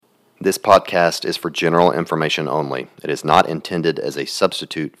This podcast is for general information only. It is not intended as a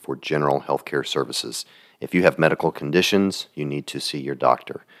substitute for general healthcare services. If you have medical conditions, you need to see your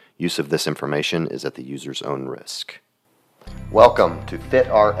doctor. Use of this information is at the user's own risk. Welcome to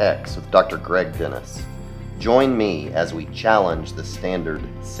FitRx with Dr. Greg Dennis. Join me as we challenge the standard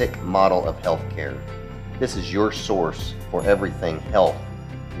sick model of healthcare. This is your source for everything health,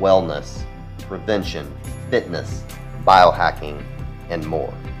 wellness, prevention, fitness, biohacking, and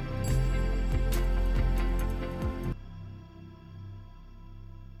more.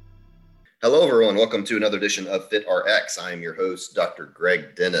 Hello, everyone. Welcome to another edition of FitRx. I am your host, Dr.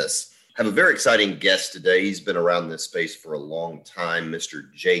 Greg Dennis. I have a very exciting guest today. He's been around this space for a long time,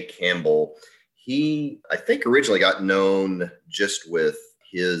 Mr. Jay Campbell. He, I think, originally got known just with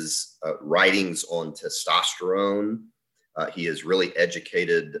his writings on testosterone. He has really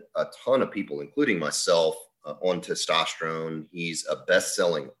educated a ton of people, including myself, on testosterone. He's a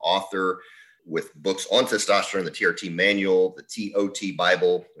best-selling author with books on testosterone, the TRT Manual, the TOT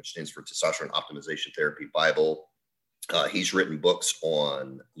Bible, which stands for Testosterone Optimization Therapy Bible. He's written books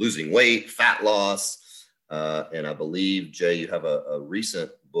on losing weight, fat loss, and I believe, Jay, you have a recent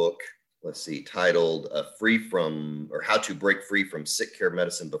book, titled How to Break Free from Sick Care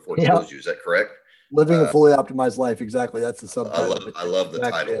Medicine Before it Kills You. Is that correct? Living a fully optimized life. Exactly. That's the subtitle. I love the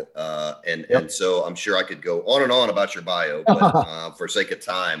title. And so I'm sure I could go on and on about your bio, but for sake of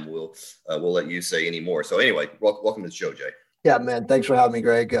time, we'll let you say any more. So anyway, welcome to the show, Jay. Yeah, man. Thanks for having me,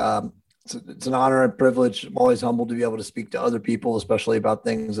 Greg. It's an honor and privilege. I'm always humbled to be able to speak to other people, especially about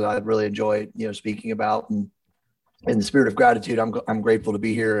things that I really enjoy, speaking about. And in the spirit of gratitude, I'm grateful to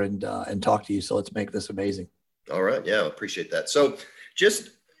be here and talk to you. So let's make this amazing. All right. Yeah, I appreciate that. So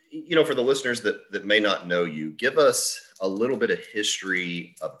just, for the listeners that may not know you, give us a little bit of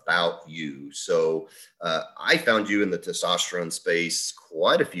history about you. So I found you in the testosterone space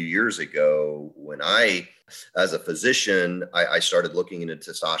quite a few years ago when as a physician, I started looking into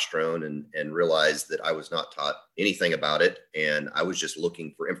testosterone and realized that I was not taught anything about it. And I was just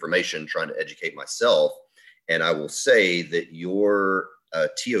looking for information, trying to educate myself. And I will say that your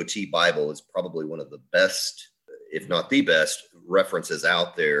TOT Bible is probably one of the best, if not the best, references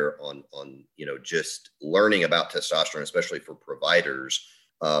out there on just learning about testosterone, especially for providers.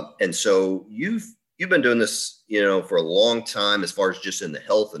 And so you've been doing this, for a long time, as far as just in the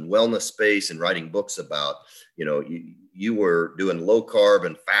health and wellness space and writing books about, you were doing low carb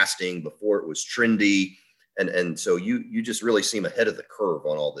and fasting before it was trendy. And so you just really seem ahead of the curve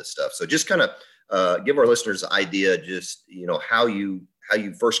on all this stuff. So just kind of give our listeners an idea, just, how you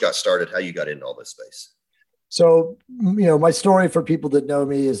first got started, how you got into all this space. So, my story for people that know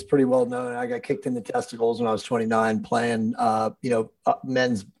me is pretty well known. I got kicked in the testicles when I was 29 playing,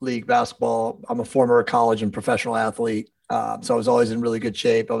 men's league basketball. I'm a former college and professional athlete. So I was always in really good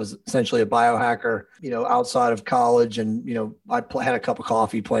shape. I was essentially a biohacker, outside of college. And, I had a cup of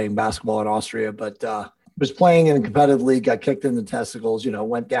coffee playing basketball in Austria, but was playing in a competitive league, got kicked in the testicles,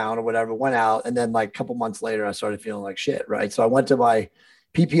 went down or whatever, went out. And then like a couple months later, I started feeling like shit, right? So I went to my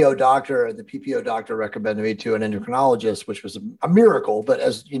PPO doctor, and the PPO doctor recommended me to an endocrinologist, which was a miracle. But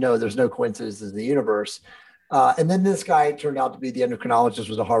as you know, there's no coincidences in the universe. And then this guy turned out to be the endocrinologist,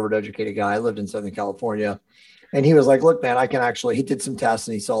 was a Harvard educated guy. I lived in Southern California. And he was like, look, man, he did some tests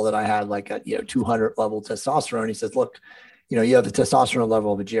and he saw that I had like a 200 level testosterone. He says, look, you have the testosterone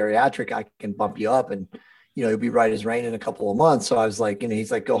level of a geriatric. I can bump you up and, you'll be right as rain in a couple of months. So I was like, he's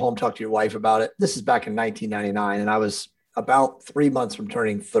like, go home, talk to your wife about it. This is back in 1999. And I was about 3 months from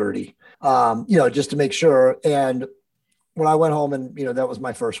turning 30, just to make sure. And when I went home and, that was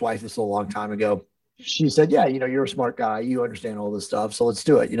my first wife, this was a long time ago. She said, yeah, you're a smart guy. You understand all this stuff. So let's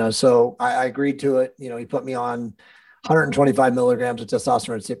do it. So I agreed to it. He put me on 125 milligrams of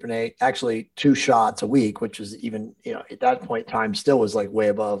testosterone cypionate, actually 2 shots a week, which was even, at that point in time still was like way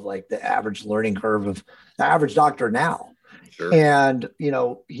above like the average learning curve of the average doctor now. Sure. And,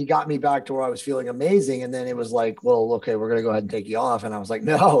 he got me back to where I was feeling amazing. And then it was like, well, okay, we're going to go ahead and take you off. And I was like,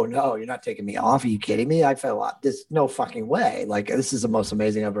 no, you're not taking me off. Are you kidding me? I felt no fucking way. Like, this is the most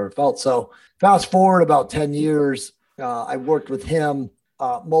amazing I've ever felt. So fast forward about 10 years, I worked with him,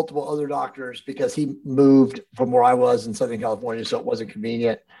 multiple other doctors, because he moved from where I was in Southern California. So it wasn't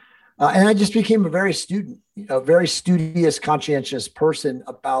convenient. And I just became a very studious, conscientious person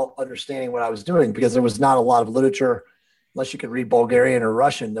about understanding what I was doing, because there was not a lot of literature. Unless you could read Bulgarian or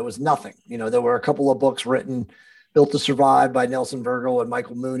Russian, there was nothing. There were a couple of books written, Built to Survive by Nelson Virgil and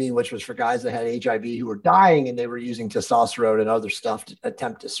Michael Mooney, which was for guys that had HIV who were dying, and they were using testosterone and other stuff to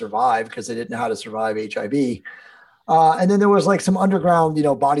attempt to survive because they didn't know how to survive HIV. And then there was like some underground,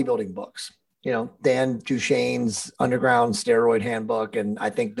 bodybuilding books. Dan Duchesne's Underground Steroid Handbook. And I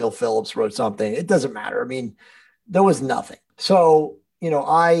think Bill Phillips wrote something. It doesn't matter. I mean, there was nothing. So,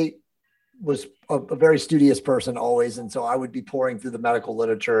 I was a very studious person always. And so I would be pouring through the medical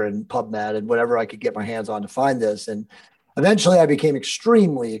literature and PubMed and whatever I could get my hands on to find this. And eventually I became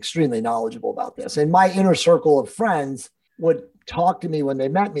extremely, extremely knowledgeable about this. And my inner circle of friends would talk to me when they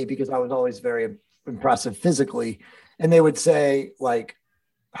met me because I was always very impressive physically. And they would say, like,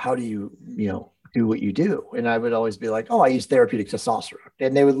 how do you, do what you do? And I would always be like, oh, I use therapeutic testosterone.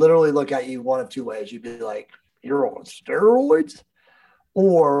 And they would literally look at you one of two ways. You'd be like, you're on steroids?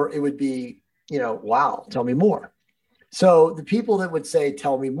 Or it would be, wow, tell me more. So the people that would say,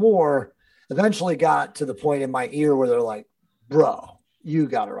 tell me more, eventually got to the point in my ear where they're like, bro, you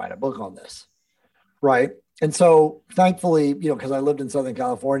got to write a book on this. Right. And so thankfully, because I lived in Southern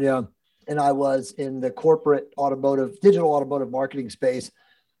California and I was in the corporate digital automotive marketing space,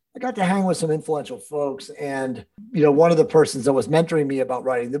 I got to hang with some influential folks. And, one of the persons that was mentoring me about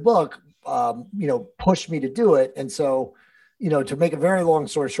writing the book, pushed me to do it. And so, to make a very long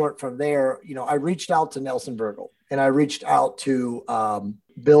story short from there, I reached out to Nelson Virgil and I reached out to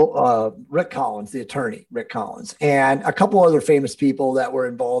Rick Collins, the attorney, Rick Collins, and a couple other famous people that were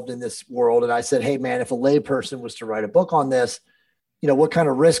involved in this world. And I said, hey, man, if a layperson was to write a book on this, what kind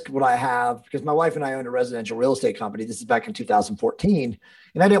of risk would I have? Because my wife and I owned a residential real estate company. This is back in 2014.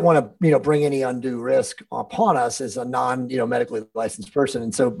 And I didn't want to, bring any undue risk upon us as a medically licensed person.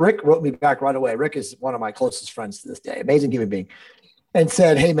 And so Rick wrote me back right away. Rick is one of my closest friends to this day, amazing human being, and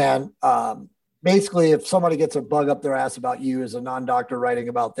said, hey, man, basically, if somebody gets a bug up their ass about you as a non-doctor writing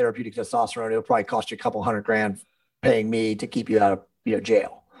about therapeutic testosterone, it'll probably cost you a couple $100,000 paying me to keep you out of,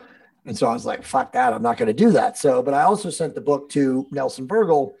 jail. And so I was like, fuck that. I'm not going to do that. So, but I also sent the book to Nelson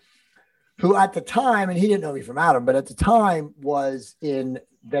Virgil, who at the time, and he didn't know me from Adam, but at the time was in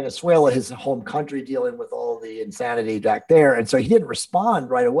Venezuela, his home country, dealing with all the insanity back there. And so he didn't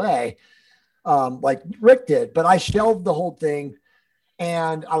respond right away like Rick did, but I shelved the whole thing.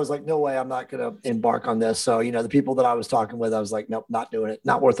 And I was like, no way, I'm not going to embark on this. So, the people that I was talking with, I was like, nope, not doing it.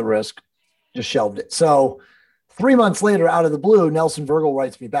 Not worth the risk. Just shelved it. So 3 months later, out of the blue, Nelson Virgil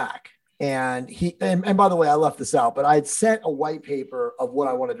writes me back. And and by the way, I left this out, but I had sent a white paper of what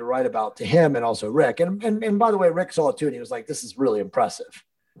I wanted to write about to him and also Rick. And by the way, Rick saw it too. And he was like, this is really impressive,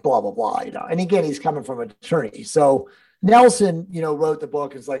 blah, blah, blah, And again, he's coming from an attorney. So Nelson, wrote the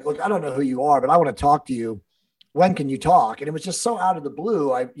book. It's like, look, I don't know who you are, but I want to talk to you. When can you talk? And it was just so out of the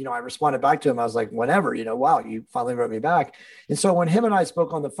blue. I responded back to him. I was like, whenever, wow, you finally wrote me back. And so when him and I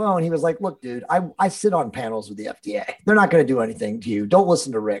spoke on the phone, he was like, look, dude, I sit on panels with the FDA. They're not going to do anything to you. Don't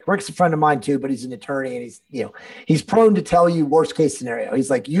listen to Rick. Rick's a friend of mine too, but he's an attorney and he's prone to tell you worst case scenario. He's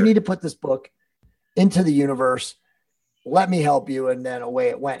like, you need to put this book into the universe. Let me help you. And then away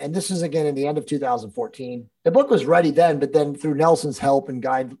it went. And this is again in the end of 2014. The book was ready then, but then through Nelson's help and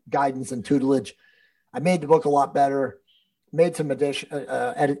guidance and tutelage, I made the book a lot better, made some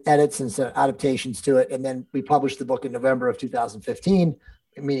edits and some adaptations to it. And then we published the book in November of 2015,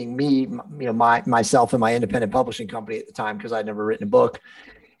 meaning me, myself and my independent publishing company at the time, because I'd never written a book.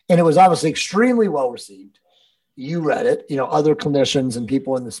 And it was obviously extremely well received. You read it, other clinicians and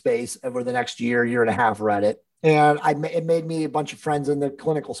people in the space over the next year and a half read it. And it made me a bunch of friends in the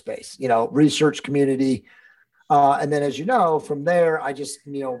clinical space, research community. And then, as you know, from there, I just,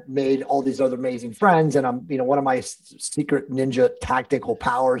 made all these other amazing friends. And I'm, one of my secret ninja tactical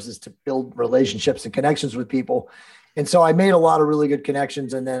powers is to build relationships and connections with people. And so I made a lot of really good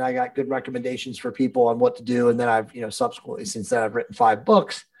connections. And then I got good recommendations for people on what to do. And then I've, subsequently, since then, I've written 5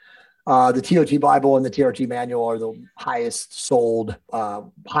 books. The TOT Bible and the TRT Manual are the highest sold,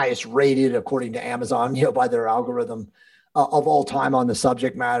 highest rated, according to Amazon, by their algorithm. Of all time on the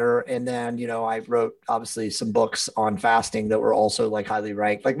subject matter. And then, I wrote obviously some books on fasting that were also like highly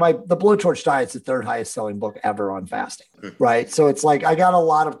ranked. Like the Blowtorch Diet's the 3rd highest selling book ever on fasting. Right. So it's like, I got a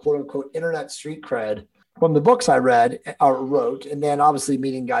lot of quote unquote internet street cred from the books I read or wrote. And then obviously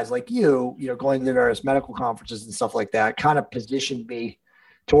meeting guys like you, going to the various medical conferences and stuff like that kind of positioned me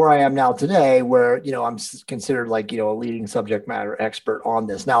to where I am now today, where, I'm considered like, a leading subject matter expert on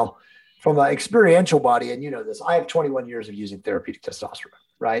this. Now, from an experiential body, and this, I have 21 years of using therapeutic testosterone,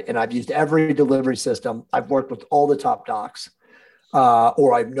 right? And I've used every delivery system. I've worked with all the top docs,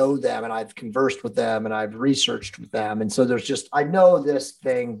 or I know them and I've conversed with them and I've researched with them. And so I know this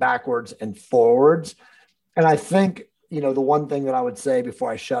thing backwards and forwards. And I think, the one thing that I would say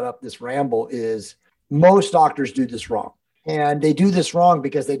before I shut up this ramble is most doctors do this wrong. And they do this wrong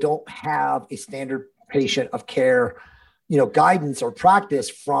because they don't have a standard patient of care guidance or practice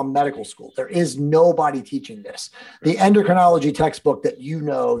from medical school. There is nobody teaching this. The endocrinology textbook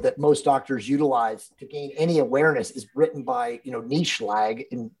that most doctors utilize to gain any awareness is written by, Nieschlag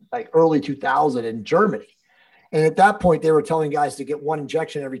in like early 2000 in Germany. And at that point, they were telling guys to get one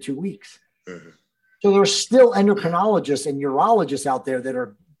injection every 2 weeks. Mm-hmm. So there's still endocrinologists and urologists out there that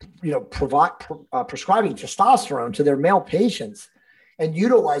are, prescribing testosterone to their male patients and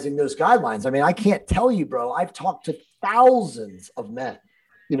utilizing those guidelines. I mean, I can't tell you, bro, I've talked to thousands of men,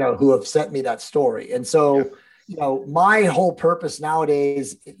 who have sent me that story. And so, my whole purpose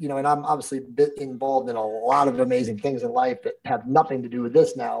nowadays, and I'm obviously a bit involved in a lot of amazing things in life that have nothing to do with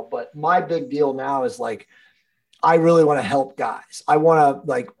this now, but my big deal now is like, I really want to help guys. I want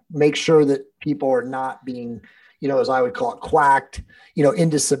to make sure that people are not being, as I would call it, quacked,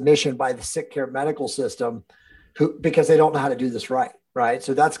 into submission by the sick care medical system because they don't know how to do this right. Right.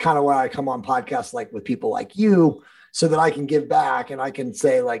 So that's kind of why I come on podcasts with people like you, so that I can give back and I can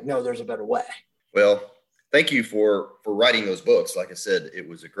say no, there's a better way. Well, thank you for writing those books. Like I said, it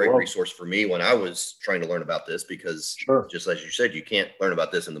was a great resource for me when I was trying to learn about this, because just as you said, you can't learn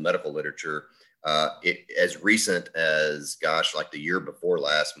about this in the medical literature. As recent as, the year before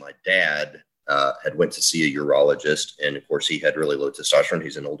last, my dad had went to see a urologist, and of course he had really low testosterone.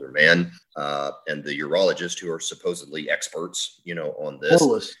 He's an older man, and the urologist, who are supposedly experts, on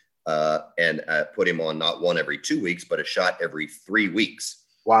this, and put him on not one every 2 weeks, but a shot every 3 weeks.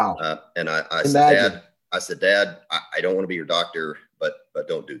 Wow. And I said, Dad, I don't want to be your doctor, but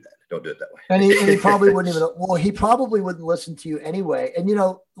don't do that. Don't do it that way. And he probably wouldn't even, he probably wouldn't listen to you anyway. And,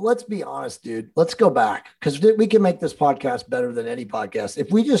 let's be honest, dude, let's go back, because we can make this podcast better than any podcast.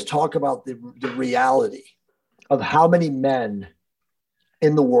 If we just talk about the reality of how many men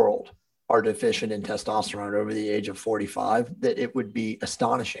in the world are deficient in testosterone over the age of 45, that it would be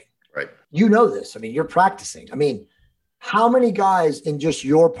astonishing. Right. This. I mean, you're practicing. I mean, how many guys in just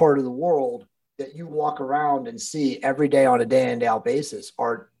your part of the world that you walk around and see every day on a day in, day out basis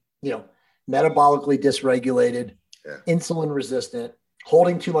are, metabolically dysregulated, insulin resistant,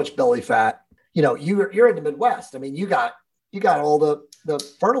 holding too much belly fat? You're in the Midwest. I mean, you got all the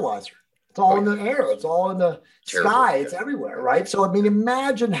fertilizer. It's all in the air. It's all in the sky. It's everywhere, right? So, I mean,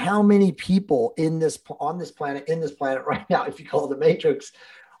 imagine how many people on this planet right now, if you call it the Matrix,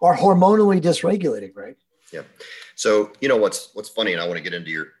 are hormonally dysregulated, right? Yeah. So, what's funny, and I want to get into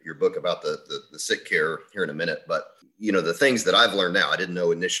your book about the sick care here in a minute, but the things that I've learned now, I didn't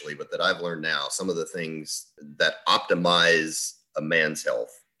know initially, but that I've learned now, some of the things that optimize a man's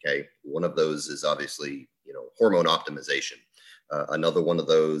health. Okay. One of those is obviously, hormone optimization. Another one of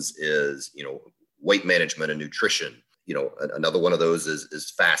those is, weight management and nutrition. Another one of those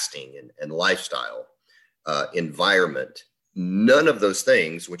is fasting and lifestyle, environment. None of those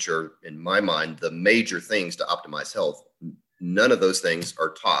things, which are in my mind, the major things to optimize health, none of those things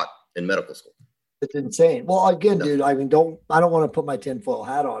are taught in medical school. It's insane. Well, again, dude, I mean, I don't want to put my tinfoil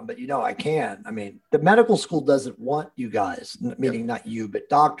hat on, but I can. I mean, the medical school doesn't want you guys, meaning not you, but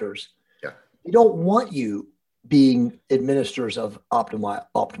doctors. Yeah. They don't want you being administrators of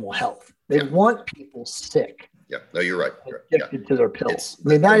optimal health. They want people sick. Yeah. No, you're right. Addicted to their pills.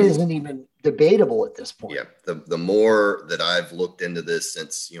 That isn't even debatable at this point. Yeah. The more that I've looked into this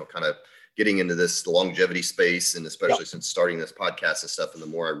since, kind of getting into this longevity space, and especially since starting this podcast and stuff, and the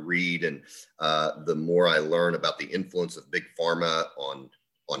more I read and the more I learn about the influence of big pharma on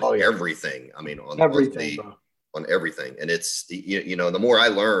everything. I mean, on everything. And it's, the more I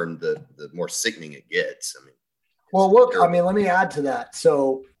learn, the more sickening it gets. I mean, well, look, let me add to that.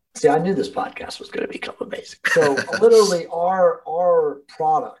 So, see, I knew this podcast was going to become amazing. So literally our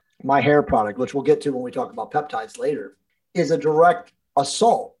product, my hair product, which we'll get to when we talk about peptides later, is a direct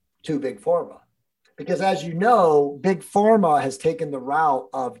assault to big pharma, because as you know, big pharma has taken the route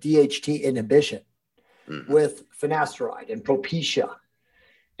of DHT inhibition with finasteride and Propecia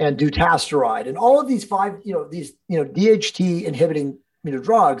and dutasteride and all of these DHT inhibiting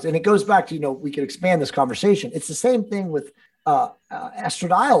drugs. And it goes back to we can expand this conversation. It's the same thing with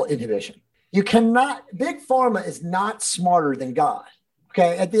estradiol inhibition. You cannot. Big pharma is not smarter than God.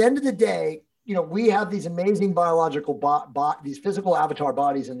 Okay, at the end of the day, we have these amazing biological these physical avatar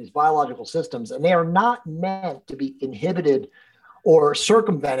bodies and these biological systems, and they are not meant to be inhibited or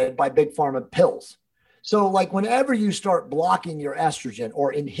circumvented by big pharma pills. So whenever you start blocking your estrogen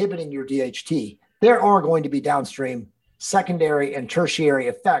or inhibiting your DHT, there are going to be downstream secondary and tertiary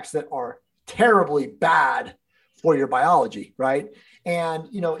effects that are terribly bad for your biology, right?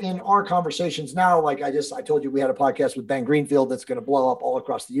 And, in our conversations now, I told you, we had a podcast with Ben Greenfield that's going to blow up all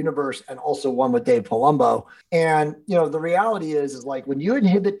across the universe, and also one with Dave Palumbo. And, the reality is when you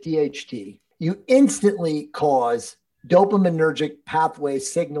inhibit DHT, you instantly cause dopaminergic pathway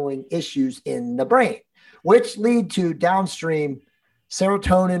signaling issues in the brain, which lead to downstream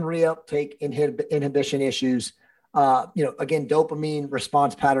serotonin reuptake inhibition issues. Again, dopamine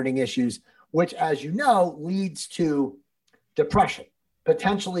response patterning issues, which, as you know, leads to depression,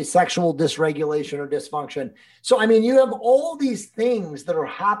 potentially sexual dysregulation or dysfunction. So, I mean, you have all these things that are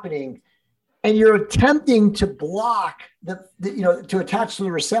happening, and you're attempting to block to attach to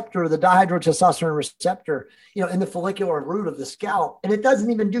the receptor, the dihydrotestosterone receptor, in the follicular root of the scalp. And it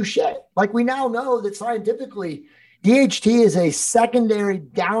doesn't even do shit. Like, we now know that scientifically, DHT is a secondary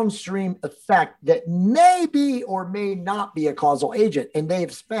downstream effect that may be or may not be a causal agent. And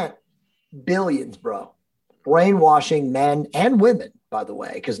they've spent billions, bro, brainwashing men and women, by the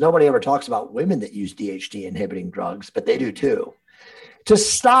way, because nobody ever talks about women that use DHT inhibiting drugs, but they do too, to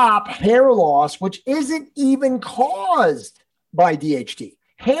stop hair loss, which isn't even caused by DHT.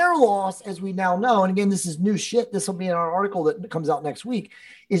 Hair loss, as we now know, and again, this is new shit, this will be in our article that comes out next week,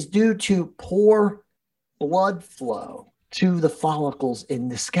 is due to poor blood flow to the follicles in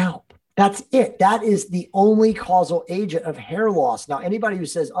the scalp. That's it. That is the only causal agent of hair loss. Now, anybody who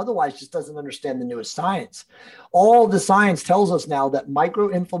says otherwise just doesn't understand the newest science. All the science tells us now that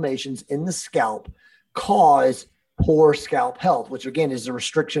microinflammations in the scalp cause poor scalp health, which again is a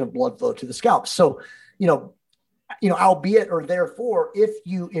restriction of blood flow to the scalp. So, albeit or therefore, if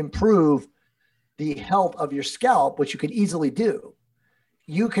you improve the health of your scalp, which you can easily do,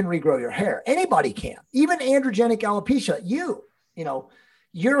 you can regrow your hair. Anybody can, even androgenic alopecia.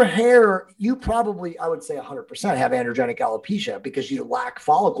 Your hair, you probably, I would say 100% have androgenic alopecia because you lack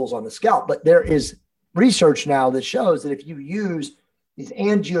follicles on the scalp. But there is research now that shows that if you use these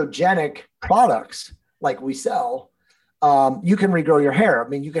angiogenic products like we sell, you can regrow your hair. I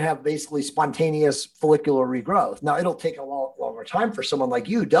mean, you can have basically spontaneous follicular regrowth. Now, it'll take a longer time for someone like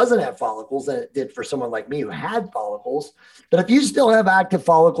you who doesn't have follicles than it did for someone like me who had follicles. But if you still have active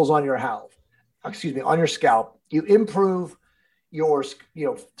follicles on your on your scalp, you improve your,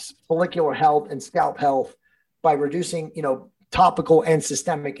 follicular health and scalp health by reducing, topical and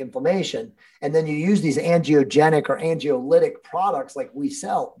systemic inflammation. And then you use these angiogenic or angiolytic products like we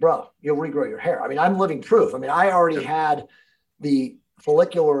sell, bro, you'll regrow your hair. I mean, I'm living proof. I mean, I already had the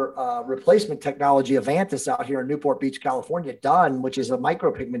follicular replacement technology Avantis out here in Newport Beach, California done, which is a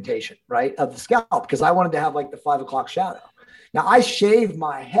micropigmentation, right, of the scalp, because I wanted to have like the 5 o'clock shadow. Now, I shaved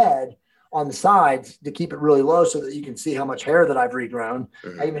my head on the sides to keep it really low so that you can see how much hair that I've regrown.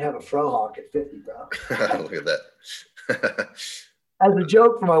 Mm-hmm. I even have a fro hawk at 50, bro. Look at that. As a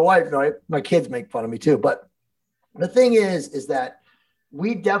joke for my wife, my kids make fun of me too. But the thing is that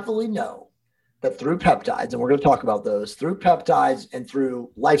we definitely know that through peptides, and we're going to talk about those, through peptides and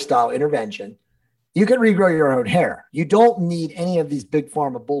through lifestyle intervention, you can regrow your own hair. You don't need any of these big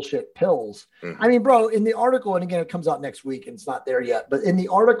pharma bullshit pills. Mm-hmm. I mean, bro, in the article, and again, it comes out next week and it's not there yet, but in the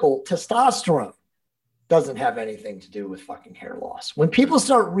article, testosterone doesn't have anything to do with fucking hair loss. When people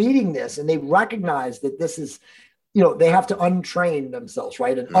start reading this and they recognize that this is, they have to untrain themselves,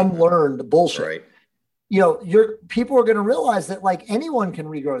 right? And unlearn the bullshit. Right. People are going to realize that like anyone can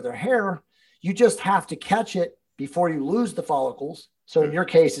regrow their hair. You just have to catch it before you lose the follicles. So in your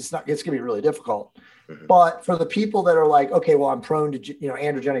case, it's going to be really difficult. Mm-hmm. But for the people that are like, okay, well, I'm prone to,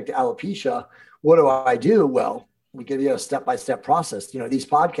 androgenic to alopecia. What do I do? Well, we give you a step-by-step process. These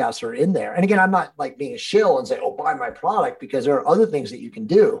podcasts are in there. And again, I'm not like being a shill and say, oh, buy my product, because there are other things that you can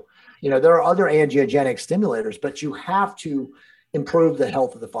do. There are other angiogenic stimulators, but you have to improve the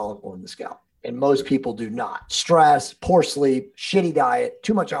health of the follicle in the scalp. And most people do not. Stress, poor sleep, shitty diet,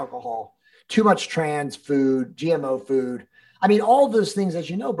 too much alcohol, too much trans food, GMO food. I mean, all of those things,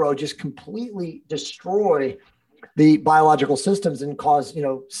 as you know, bro, just completely destroy the biological systems and cause,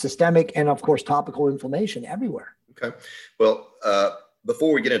 systemic and, of course, topical inflammation everywhere. Okay. Well,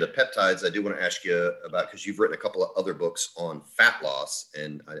 before we get into peptides, I do want to ask you about, because you've written a couple of other books on fat loss,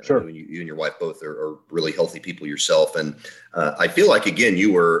 and I know you and your wife both are really healthy people yourself. And I feel like, again,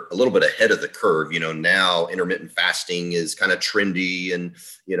 you were a little bit ahead of the curve. Now intermittent fasting is kind of trendy and,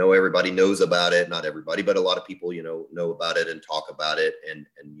 everybody knows about it. Not everybody, but a lot of people, know about it and talk about it and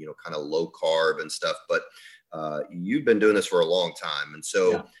kind of low carb and stuff. But you've been doing this for a long time. And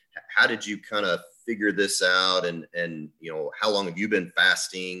so how did you kind of figure this out, and how long have you been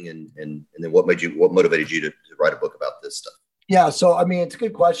fasting, and then what motivated you to write a book about this stuff? Yeah. So, I mean, it's a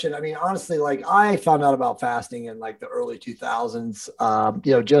good question. I mean, honestly, like I found out about fasting in like the early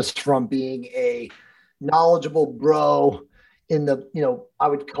 2000s, just from being a knowledgeable bro in the, I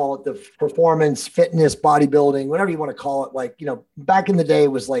would call it the performance, fitness, bodybuilding, whatever you want to call it. Like, back in the day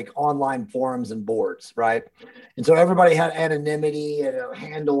it was like online forums and boards, right? And so everybody had anonymity and a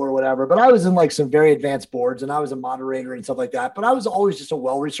handle or whatever, but I was in like some very advanced boards and I was a moderator and stuff like that. But I was always just a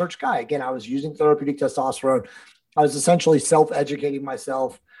well-researched guy. Again, I was using therapeutic testosterone. I was essentially self-educating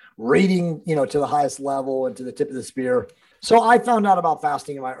myself, reading, to the highest level and to the tip of the spear. So I found out about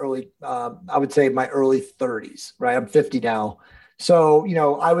fasting in my I would say my early 30s, right? I'm 50 now. So,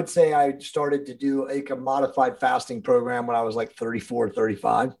 I would say I started to do a modified fasting program when I was like 34,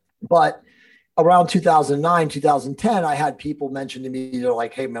 35. But around 2009, 2010, I had people mention to me, they're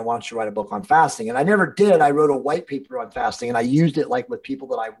like, hey man, why don't you write a book on fasting? And I never did. I wrote a white paper on fasting and I used it like with people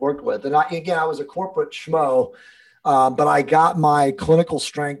that I worked with. And I was a corporate schmo. But I got my clinical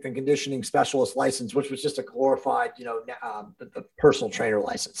strength and conditioning specialist license, which was just a glorified, the personal trainer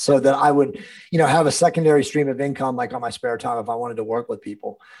license, so that I would, have a secondary stream of income, like on my spare time, if I wanted to work with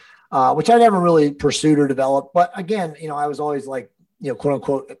people, which I never really pursued or developed. But again, I was always like, quote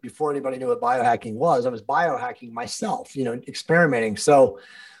unquote, before anybody knew what biohacking was, I was biohacking myself, experimenting. So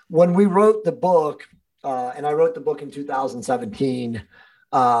when we wrote the book, and I wrote the book in 2017,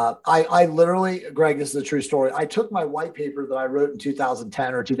 I literally, Greg, this is a true story. I took my white paper that I wrote in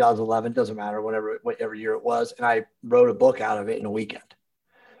 2010 or 2011, doesn't matter, whatever year it was, and I wrote a book out of it in a weekend.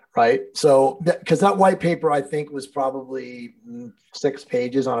 Right. So, because that white paper, I think, was probably 6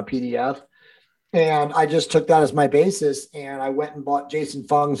 pages on a PDF. And I just took that as my basis. And I went and bought Jason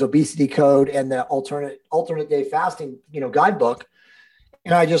Fung's Obesity Code and the alternate day fasting, guidebook.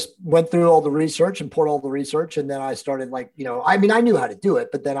 And I just went through all the research and poured all the research. And then I started I knew how to do it,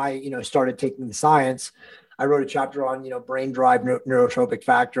 but then I, started taking the science. I wrote a chapter on, brain drive, neurotropic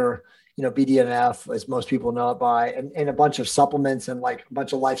factor, BDNF, as most people know it by, and a bunch of supplements and like a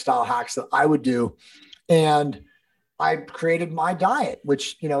bunch of lifestyle hacks that I would do. And I created my diet,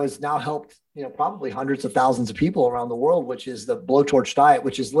 which, has now helped, probably hundreds of thousands of people around the world, which is the Blowtorch diet,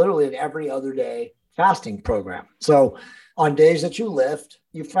 which is literally an every other day fasting program. So on days that you lift,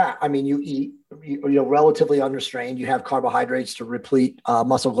 you eat, you're relatively unrestrained. You have carbohydrates to replete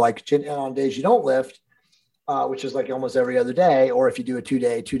muscle glycogen. And on days you don't lift, which is like almost every other day, or if you do a 2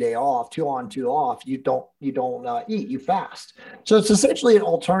 day off, 2 on, 2 off, you don't eat, you fast. So it's essentially an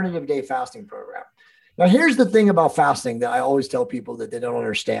alternative day fasting program. Now, here's the thing about fasting that I always tell people that they don't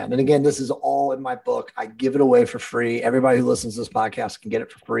understand. And again, this is all in my book. I give it away for free. Everybody who listens to this podcast can get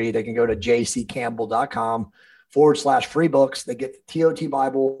it for free. They can go to jccampbell.com/free books. They get the TOT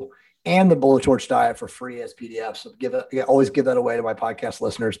Bible and the Blowtorch diet for free as PDFs. So always give that away to my podcast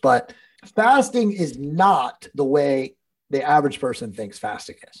listeners. But fasting is not the way the average person thinks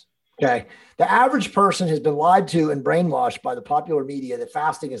fasting is. Okay. The average person has been lied to and brainwashed by the popular media that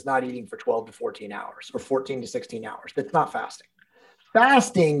fasting is not eating for 12 to 14 hours or 14 to 16 hours. That's not fasting.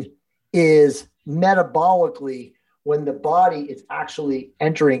 Fasting is metabolically when the body is actually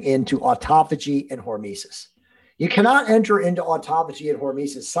entering into autophagy and hormesis. You cannot enter into autophagy and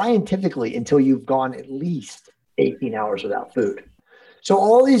hormesis scientifically until you've gone at least 18 hours without food. So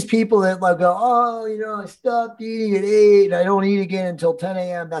all these people that like go, I stopped eating at 8 and I don't eat again until 10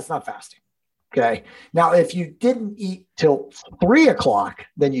 a.m. That's not fasting. Okay. Now, if you didn't eat till 3 o'clock,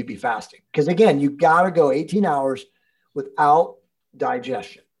 then you'd be fasting. Because again, you got to go 18 hours without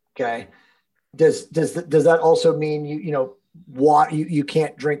digestion. Okay. Does that also mean you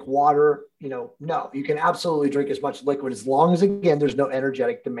can't drink water? No, you can absolutely drink as much liquid as long as, again, there's no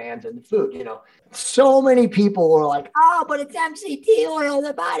energetic demand in the food. So many people are like, but it's MCT oil.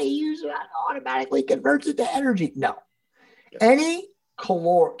 The body uses it, automatically converts it to energy. No, any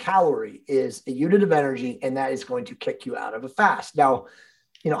calorie is a unit of energy, and that is going to kick you out of a fast. Now,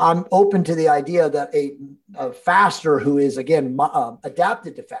 I'm open to the idea that a faster who is, again,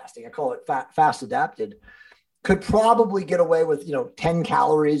 adapted to fasting, I call it fast adapted, could probably get away with, 10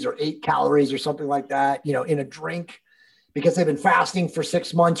 calories or 8 calories or something like that, in a drink, because they've been fasting for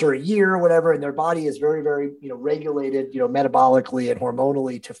 6 months or a year or whatever. And their body is very, very, regulated, metabolically and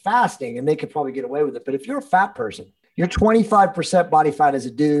hormonally to fasting, and they could probably get away with it. But if you're a fat person, you're 25% body fat as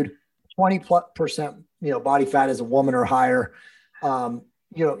a dude, 20%, body fat as a woman or higher.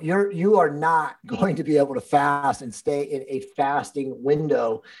 You are not going to be able to fast and stay in a fasting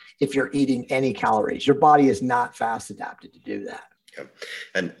window if you're eating any calories. Your body is not fast adapted to do that. Yeah.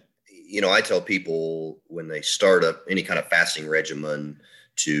 And, I tell people when they start any kind of fasting regimen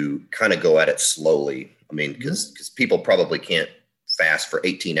to kind of go at it slowly. I mean, because people probably can't fast for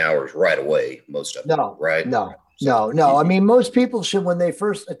 18 hours right away, most of them, right? No. I mean, most people should, when they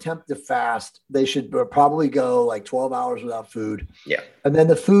first attempt to fast, they should probably go like 12 hours without food. Yeah. And then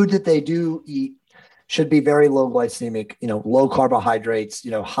the food that they do eat should be very low glycemic, low carbohydrates,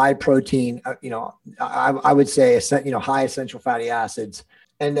 high protein, I would say, high essential fatty acids,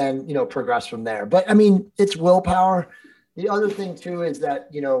 and then, progress from there. But I mean, it's willpower. The other thing too is that,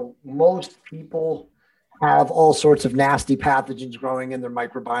 most people have all sorts of nasty pathogens growing in their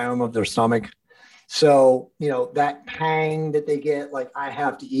microbiome of their stomach. So, that pang that they get, like, I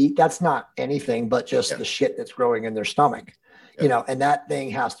have to eat, that's not anything but just the shit that's growing in their stomach, and that thing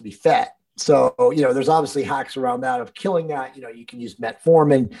has to be fed. So, there's obviously hacks around that of killing that. You can use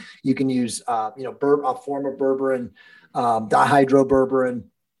metformin, you can use, a form of berberine, dihydroberberine.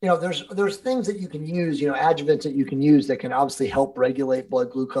 There's things that you can use, adjuvants that you can use that can obviously help regulate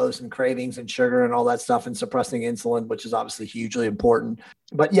blood glucose and cravings and sugar and all that stuff, and suppressing insulin, which is obviously hugely important.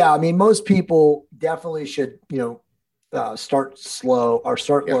 But yeah, I mean, most people definitely should, start slow or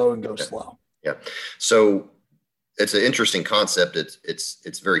start low and go slow. Yeah. So it's an interesting concept.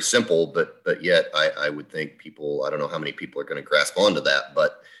 It's very simple, but yet I would think people, I don't know how many people are going to grasp onto that,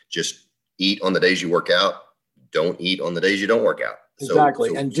 but just eat on the days you work out. Don't eat on the days you don't work out.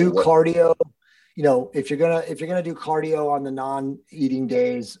 Exactly. And do cardio. If you're gonna do cardio on the non-eating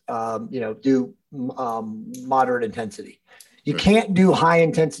days, do moderate intensity. You can't do high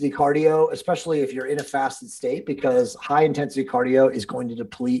intensity cardio, especially if you're in a fasted state, because high intensity cardio is going to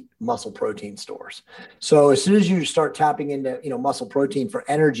deplete muscle protein stores. So as soon as you start tapping into, muscle protein for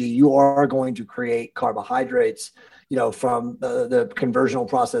energy, you are going to create carbohydrates, from the conversional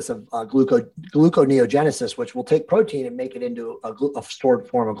process of gluconeogenesis, which will take protein and make it into a stored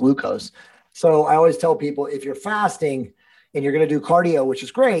form of glucose. So I always tell people, if you're fasting and you're going to do cardio, which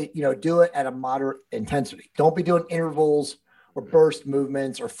is great, do it at a moderate intensity. Don't be doing intervals or burst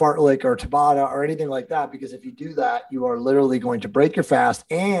movements or fartlek or Tabata or anything like that, because if you do that, you are literally going to break your fast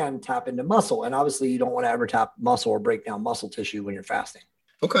and tap into muscle. And obviously you don't want to ever tap muscle or break down muscle tissue when you're fasting.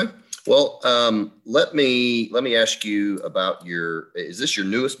 Okay. Well, let me ask you about is this your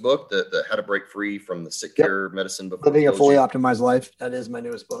newest book, the How to Break Free from the Sick Care Medicine Book? Living a Fully Optimized Life. That is my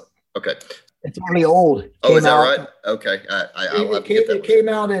newest book. Okay. It's already old. Is that right? Okay. It came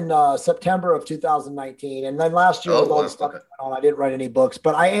out in September of 2019. And then last year, with all the stuff going on, I didn't write any books,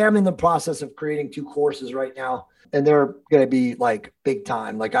 but I am in the process of creating 2 courses right now. And they're going to be like big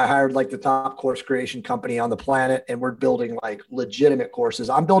time. Like, I hired like the top course creation company on the planet, and we're building like legitimate courses.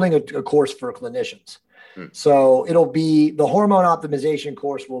 I'm building a course for clinicians. So it'll be, the hormone optimization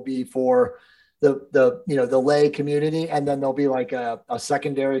course will be for the lay community. And then there'll be like a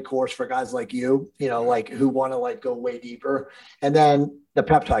secondary course for guys like you, like who want to like go way deeper. And then the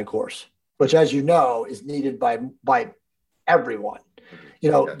peptide course, which, as you know, is needed by everyone.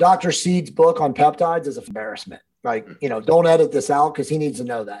 Dr. Seed's book on peptides is an embarrassment. Like, don't edit this out, because he needs to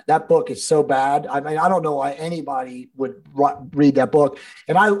know that book is so bad. I mean, I don't know why anybody would read that book.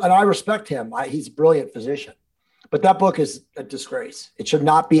 And I respect him. He's a brilliant physician, but that book is a disgrace. It should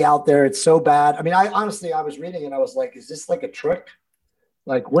not be out there. It's so bad. I mean, I was reading it. I was like, is this like a trick?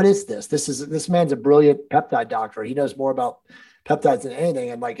 Like, what is this? This man's a brilliant peptide doctor. He knows more about peptides than anything.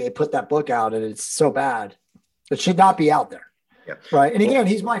 And like, they put that book out and it's so bad. It should not be out there. Yeah. Right. And again,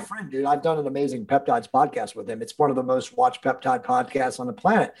 he's my friend, dude. I've done an amazing peptides podcast with him. It's one of the most watched peptide podcasts on the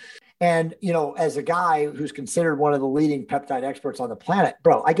planet. And, as a guy who's considered one of the leading peptide experts on the planet,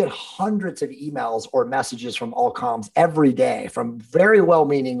 bro, I get hundreds of emails or messages from all coms every day from very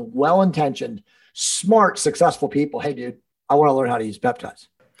well-meaning, well-intentioned, smart, successful people. Hey, dude, I want to learn how to use peptides.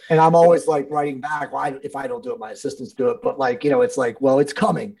 And I'm always like writing back, well, if I don't do it, my assistants do it. But like, it's like, well, it's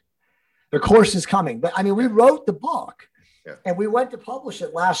coming. The course is coming. But I mean, we wrote the book. Yeah. And we went to publish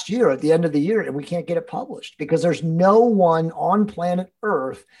it last year at the end of the year, and we can't get it published because there's no one on planet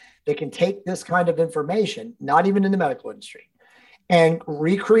Earth that can take this kind of information, not even in the medical industry, and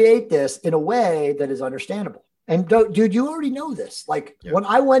recreate this in a way that is understandable. And dude, you already know this. Like, when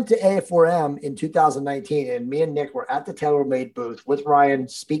I went to AF4M in 2019, and me and Nick were at the TaylorMade booth with Ryan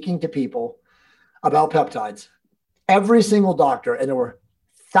speaking to people about peptides, every single doctor, and there were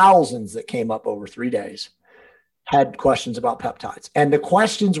thousands that came up over 3 days, had questions about peptides. And the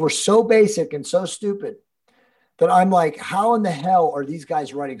questions were so basic and so stupid that I'm like, how in the hell are these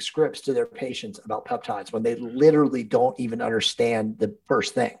guys writing scripts to their patients about peptides when they literally don't even understand the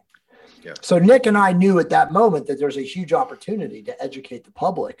first thing? Yeah. So Nick and I knew at that moment that there's a huge opportunity to educate the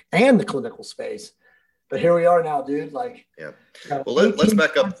public and the clinical space. But here we are now, dude. Like, yeah. Well, let's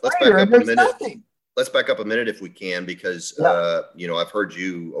back up. Let's back up a minute. Nothing. Let's back up a minute if we can, because, I've heard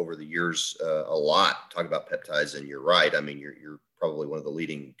you over the years a lot talk about peptides, and you're right. I mean, you're probably one of the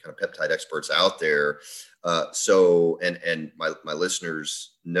leading kind of peptide experts out there. And my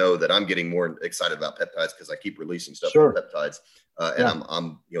listeners know that I'm getting more excited about peptides because I keep releasing stuff on peptides. And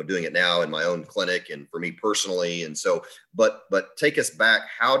I'm doing it now in my own clinic and for me personally. And so, but take us back.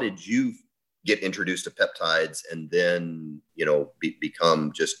 How did you get introduced to peptides and then,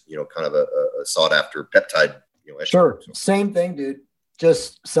 become just, kind of a sought after peptide, Sure. Same thing, dude.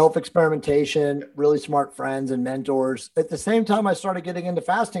 Just self-experimentation, really smart friends and mentors. At the same time I started getting into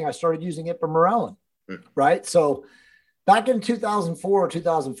fasting, I started using ipamorelin, right? So back in 2004 or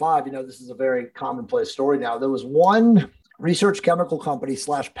 2005, this is a very commonplace story now. There was one research chemical company /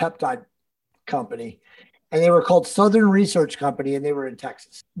 peptide company, and they were called Southern Research Company, and they were in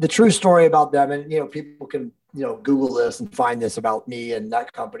Texas. The true story about them, and, people can, Google this and find this about me and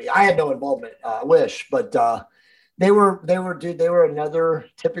that company. I had no involvement, I wish, but they were another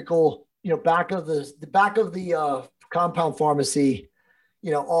typical, back of the compound pharmacy,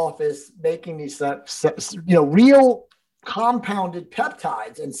 office, making these, real compounded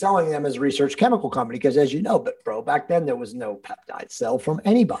peptides and selling them as a research chemical company. Because as you know, but bro, back then there was no peptide sell from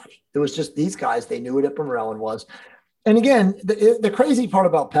anybody. There was just these guys. They knew what ipamorelin was. And again, the crazy part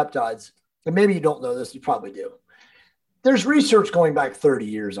about peptides, and maybe you don't know this, you probably do. There's research going back 30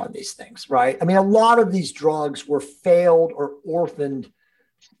 years on these things, right? I mean, a lot of these drugs were failed or orphaned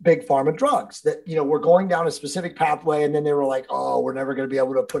big pharma drugs that, were going down a specific pathway. And then they were like, oh, we're never going to be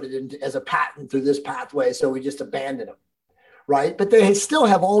able to put it in as a patent through this pathway. So we just abandoned them. Right. But they still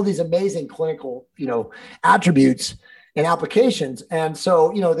have all these amazing clinical, attributes and applications. And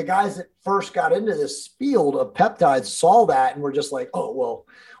so, the guys that first got into this field of peptides saw that and were just like, oh, well,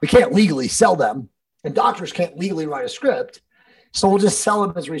 we can't legally sell them and doctors can't legally write a script. So we'll just sell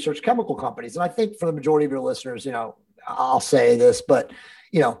them as research chemical companies. And I think for the majority of your listeners, I'll say this, but,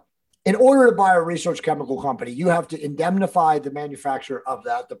 in order to buy a research chemical company, you have to indemnify the manufacturer of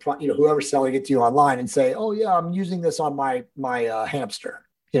that, whoever's selling it to you online, and say, oh yeah, I'm using this on my hamster,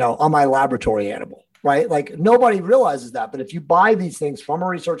 on my laboratory animal, right? Like nobody realizes that. But if you buy these things from a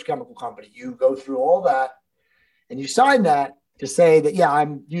research chemical company, you go through all that and you sign that to say that, yeah,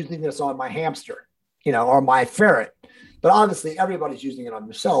 I'm using this on my hamster, or my ferret. But obviously everybody's using it on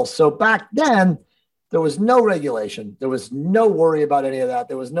themselves. So back then, there was no regulation. There was no worry about any of that.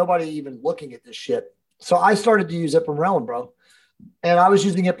 There was nobody even looking at this shit. So I started to use ipamorelin, bro. And I was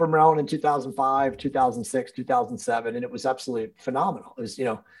using ipamorelin in 2005, 2006, 2007, and it was absolutely phenomenal. It was,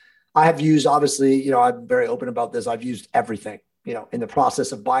 I have used, obviously, I'm very open about this. I've used everything, in the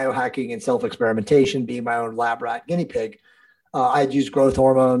process of biohacking and self-experimentation, being my own lab rat guinea pig. I had used growth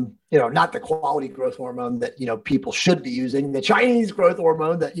hormone, not the quality growth hormone that, people should be using, the Chinese growth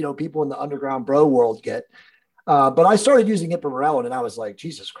hormone that, people in the underground bro world get. But I started using ipamorelin and I was like,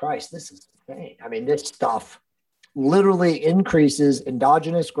 Jesus Christ, this is insane. I mean, this stuff literally increases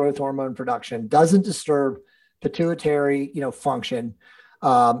endogenous growth hormone production, doesn't disturb pituitary, function,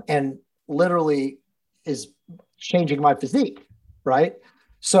 and literally is changing my physique, right?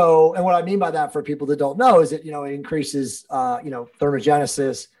 So, and what I mean by that for people that don't know is that, it increases,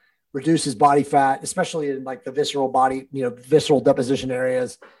 thermogenesis, reduces body fat, especially in like the visceral body, visceral deposition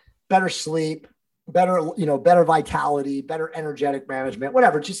areas, better sleep, better vitality, better energetic management,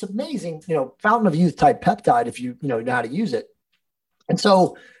 whatever. Just amazing, fountain of youth type peptide if you, know how to use it. And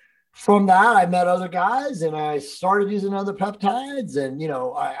so from that, I met other guys and I started using other peptides. And,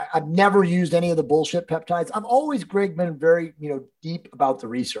 I've never used any of the bullshit peptides. I've always, Greg, been very, deep about the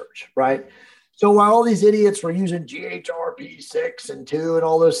research, right? So while all these idiots were using GHRP6 and 2 and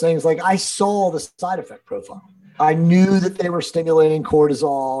all those things, like I saw the side effect profile. I knew that they were stimulating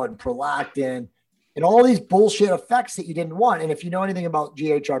cortisol and prolactin and all these bullshit effects that you didn't want. And if you know anything about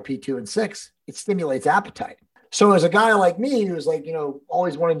GHRP2 and 6, it stimulates appetite. So as a guy like me, who's like,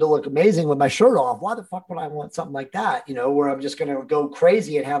 always wanting to look amazing with my shirt off, why the fuck would I want something like that? Where I'm just going to go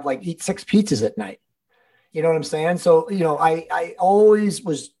crazy and have eat 6 pizzas at night. You know what I'm saying? So, I always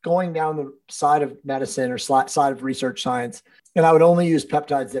was going down the side of medicine or side of research science, and I would only use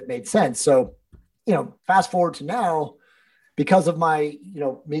peptides that made sense. So, fast forward to now, because of my,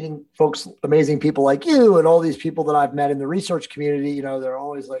 meeting folks, amazing people like you and all these people that I've met in the research community, they're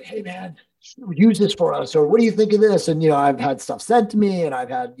always like, hey man, use this for us, or what do you think of this? And, I've had stuff sent to me and I've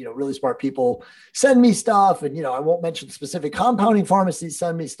had, really smart people send me stuff. And, I won't mention specific compounding pharmacies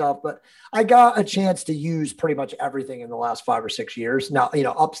send me stuff, but I got a chance to use pretty much everything in the last 5 or 6 years now,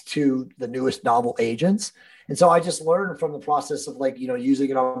 up to the newest novel agents. And so I just learned from the process of using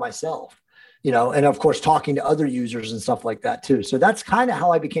it on myself. And of course, talking to other users and stuff like that too. So that's kind of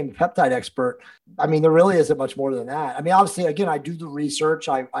how I became a peptide expert. I mean, there really isn't much more than that. I mean, obviously, again, I do the research.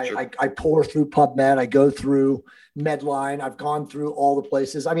 I pour through PubMed. I go through Medline. I've gone through all the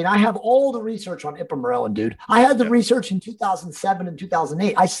places. I mean, I have all the research on ipamorelin, dude. I had the research in 2007 and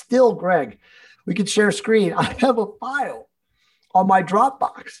 2008. I still, Greg, we could share screen. I have a file on my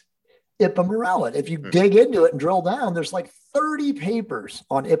Dropbox, ipamorelin. If you dig into it and drill down, there's like 30 papers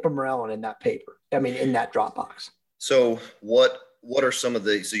on ipamorelin in that paper. I mean, in that Dropbox. So what are some of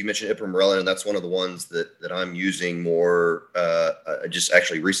the, so you mentioned ipamorelin, and that's one of the ones that I'm using more. I just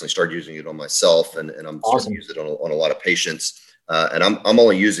actually recently started using it on myself, and I'm starting to use it on a lot of patients. And I'm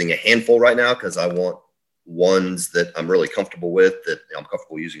only using a handful right now because I want ones that I'm really comfortable with, that I'm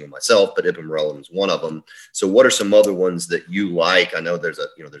comfortable using on myself, but ipamorelin is one of them. So what are some other ones that you like? I know there's a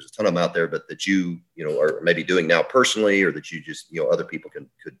ton of them out there, but that you are maybe doing now personally, or that you just, other people could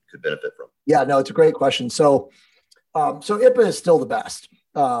benefit from. Yeah, no, it's a great question. So IPA is still the best.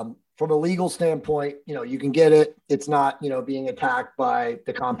 From a legal standpoint, you can get it. It's not, being attacked by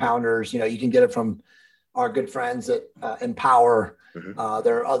the compounders. You can get it from our good friends at Empower. Mm-hmm.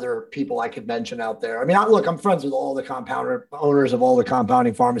 There are other people I could mention out there. I mean, I'm friends with all the owners of all the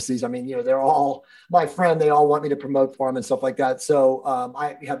compounding pharmacies. I mean, they're all my friend. They all want me to promote for them and stuff like that. So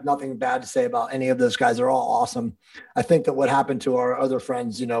I have nothing bad to say about any of those guys. They're all awesome. I think that what happened to our other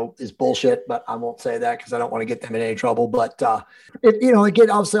friends, is bullshit, but I won't say that because I don't want to get them in any trouble. But, again,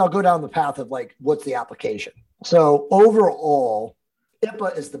 obviously I'll go down the path of like, what's the application? So overall,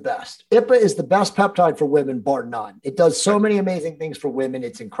 IPA is the best. IPA is the best peptide for women, bar none. It does so many amazing things for women.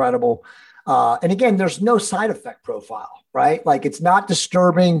 It's incredible. And again, there's no side effect profile, right? Like, it's not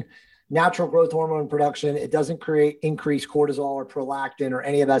disturbing natural growth hormone production. It doesn't create increased cortisol or prolactin or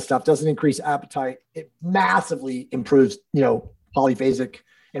any of that stuff. Doesn't increase appetite. It massively improves, polyphasic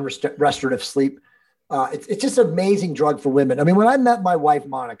and restorative sleep. It's just an amazing drug for women. I mean, when I met my wife,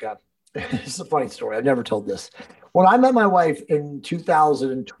 Monica, it's a funny story. I've never told this. When I met my wife in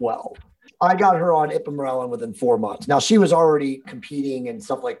 2012, I got her on ipamorelin within 4 months. Now, she was already competing and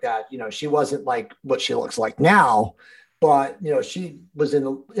stuff like that. She wasn't like what she looks like now, but, she was in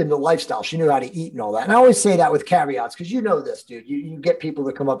the lifestyle. She knew how to eat and all that. And I always say that with caveats, because this, dude. You get people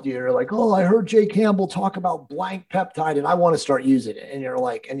that come up to you and are like, oh, I heard Jay Campbell talk about blank peptide and I want to start using it. And you're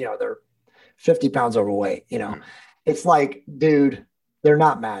like, they're 50 pounds overweight. It's like, dude, they're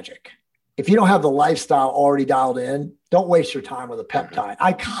not magic. If you don't have the lifestyle already dialed in, don't waste your time with a peptide.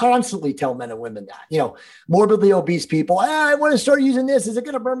 I constantly tell men and women that, morbidly obese people, I want to start using this. Is it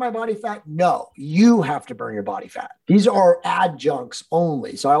going to burn my body fat? No, you have to burn your body fat. These are adjuncts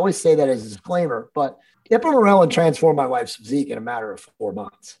only. So I always say that as a disclaimer, but ipamorelin transformed my wife's physique in a matter of 4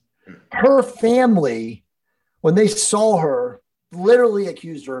 months. Her family, when they saw her, literally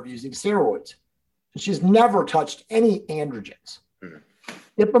accused her of using steroids. She's never touched any androgens.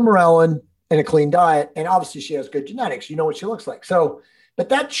 Ipamorelin and a clean diet. And obviously she has good genetics. You know what she looks like. So, but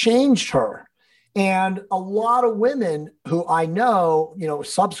that changed her. And a lot of women who I know,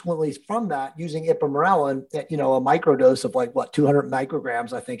 subsequently from that, using ipamorelin at, a microdose of 200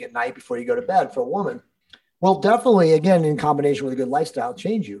 micrograms, I think, at night before you go to bed for a woman, will definitely, again, in combination with a good lifestyle,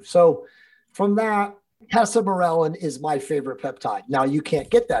 change you. So from that, tesamorelin is my favorite peptide. Now, you can't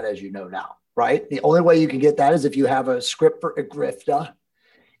get that, as you know now, right? The only way you can get that is if you have a script for Agrifta,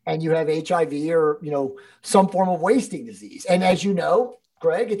 and you have HIV or, some form of wasting disease. And as you know,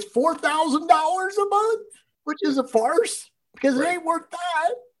 Greg, it's $4,000 a month, which is a farce because it ain't worth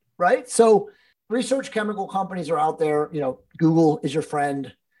that, right? So research chemical companies are out there. Google is your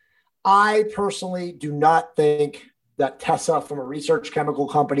friend. I personally do not think that Tessa from a research chemical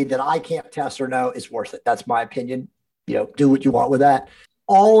company that I can't test or know is worth it. That's my opinion. Do what you want with that.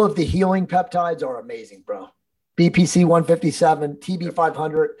 All of the healing peptides are amazing, bro. BPC 157, TB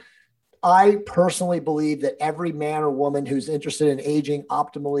 500. I personally believe that every man or woman who's interested in aging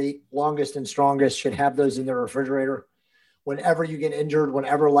optimally, longest and strongest, should have those in their refrigerator. Whenever you get injured,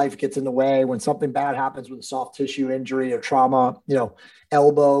 whenever life gets in the way, when something bad happens with a soft tissue injury or trauma,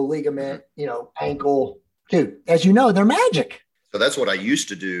 elbow, ligament, ankle, dude, as you know, they're magic. So that's what I used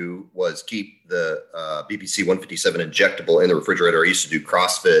to do, was keep the BPC 157 injectable in the refrigerator. I used to do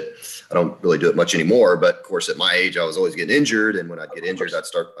CrossFit. I don't really do it much anymore, but of course at my age, I was always getting injured. And when I'd get injured,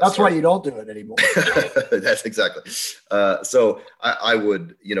 That's why you don't do it anymore. That's exactly. So I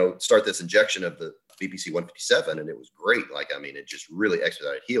would, start this injection of the BPC 157, and it was great. It just really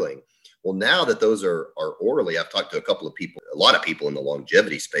expedited healing. Well, now that those are orally, I've talked to a lot of people in the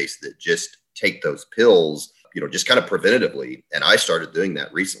longevity space that just take those pills, just kind of preventatively. And I started doing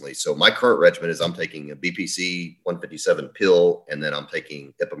that recently. So my current regimen is I'm taking a BPC 157 pill, and then I'm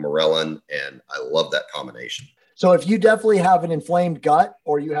taking ipamorelin, and I love that combination. So if you definitely have an inflamed gut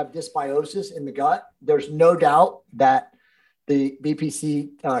or you have dysbiosis in the gut, there's no doubt that the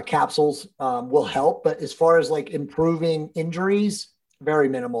BPC capsules will help. But as far as improving injuries, very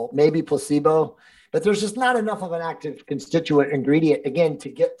minimal, maybe placebo, but there's just not enough of an active constituent ingredient, again, to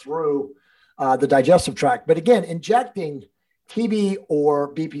get through the digestive tract. But again, injecting TB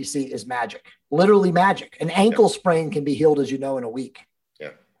or BPC is magic, literally magic. An ankle sprain can be healed, as you know, in a week. Yeah.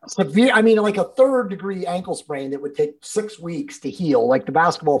 Severe, I mean, like a 3rd degree ankle sprain that would take 6 weeks to heal, like the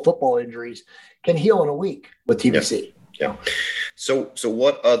basketball, football injuries, can heal in a week with TBC. Yeah. So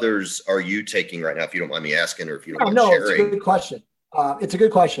what others are you taking right now, if you don't mind me asking, or if you don't mind sharing? It's a good question. It's a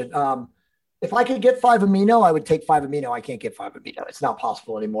good question. If I could get 5-amino, I would take 5-amino. I can't get 5-amino. It's not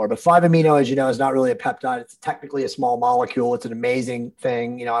possible anymore. But 5-amino, as you know, is not really a peptide. It's technically a small molecule. It's an amazing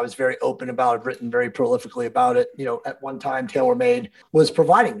thing. You know, I was very open about it. I've written very prolifically about it. You know, at one time, TaylorMade was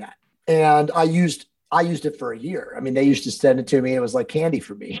providing that. And I used it for a year. I mean, they used to send it to me. It was like candy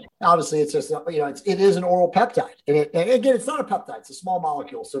for me. Obviously, it's just, you know, it is an oral peptide. And again, it's not a peptide. It's a small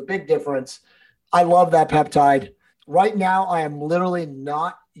molecule. So big difference. I love that peptide. Right now, I am literally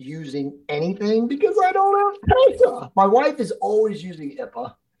not using anything because I don't have PESA. My wife is always using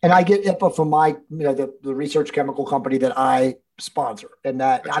IPA, and I get IPA from my, the research chemical company that I sponsor, and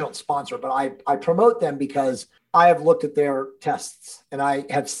that I don't sponsor, but I promote them because I have looked at their tests and I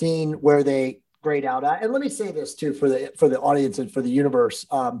have seen where they grade out at. And let me say this too, for the audience and for the universe.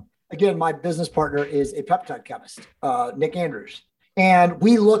 Again, my business partner is a peptide chemist, Nick Andrews. And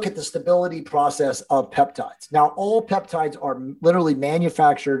we look at the stability process of peptides. Now, all peptides are literally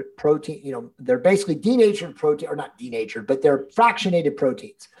manufactured protein, they're basically denatured protein, or not denatured, but they're fractionated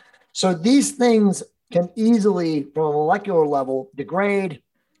proteins. So these things can easily, from a molecular level, degrade,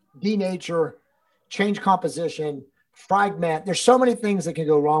 denature, change composition, fragment. There's so many things that can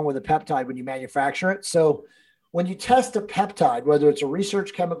go wrong with a peptide when you manufacture it. So when you test a peptide, whether it's a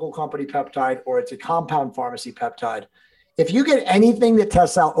research chemical company peptide or it's a compound pharmacy peptide, if you get anything that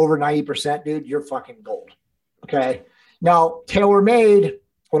tests out over 90%, dude, you're fucking gold. Okay. Now, TaylorMade,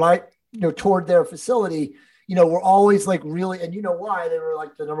 when I toured their facility, we're always like really, and you know why, they were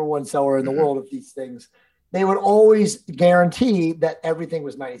like the number one seller in the world of these things. They would always guarantee that everything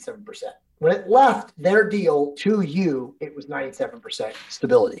was 97%. When it left their deal to you, it was 97%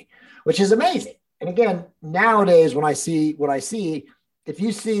 stability, which is amazing. And again, nowadays, when I see what I see,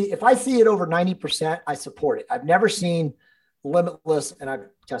 if I see it over 90%, I support it. I've never seen Limitless, and I've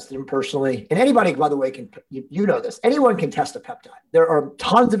tested them personally. And anybody, by the way, can, you know this, anyone can test a peptide. There are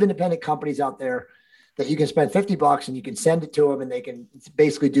tons of independent companies out there that you can spend $50 and you can send it to them, and they can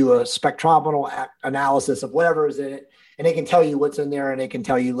basically do a spectrometer analysis of whatever is in it. And they can tell you what's in there, and they can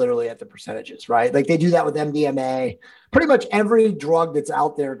tell you literally at the percentages, right? Like they do that with MDMA. Pretty much every drug that's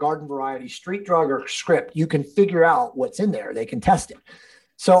out there, garden variety, street drug or script, you can figure out what's in there. They can test it.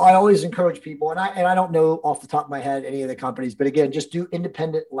 So I always encourage people, and I don't know off the top of my head any of the companies, but again, just do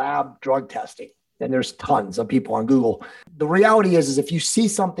independent lab drug testing. And there's tons of people on Google. The reality is if you see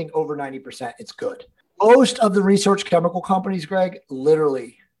something over 90%, it's good. Most of the research chemical companies, Greg,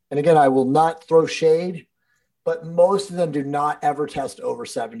 literally, and again, I will not throw shade, but most of them do not ever test over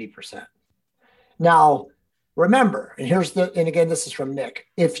 70%. Now, remember, and again, this is from Nick,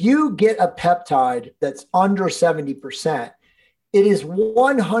 if you get a peptide that's under 70%, it is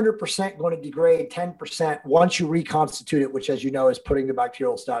 100% going to degrade 10% once you reconstitute it, which, as you know, is putting the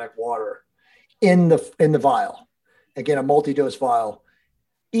bacterial static water in the vial. Again, a multi-dose vial,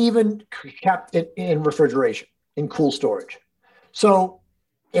 even kept in refrigeration, in cool storage. So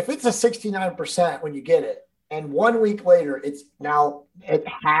if it's a 69% when you get it, and 1 week later, it's now at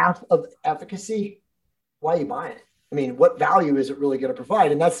half of efficacy, why are you buying it? I mean, what value is it really going to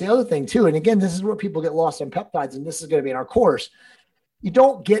provide? And that's the other thing too. And again, this is where people get lost on peptides, and this is going to be in our course. You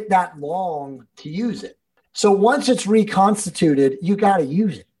don't get that long to use it. So once it's reconstituted, you got to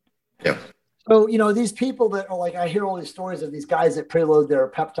use it. Yeah. So, these people that are like, I hear all these stories of these guys that preload their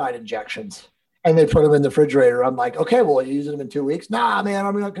peptide injections and they put them in the refrigerator. I'm like, okay, well, you're using them in 2 weeks. Nah, man,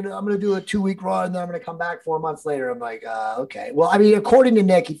 I'm going to do a 2-week run. And then I'm going to come back 4 months later. I'm like, okay. Well, I mean, according to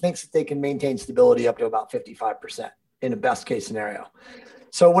Nick, he thinks that they can maintain stability up to about 55% in a best case scenario.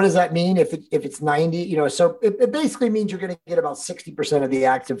 So what does that mean? If it's 90, so it basically means you're going to get about 60% of the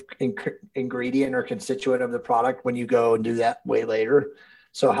active ingredient or constituent of the product when you go and do that way later.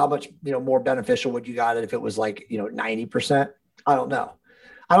 So how much, more beneficial would you got it if it was like, 90%? I don't know.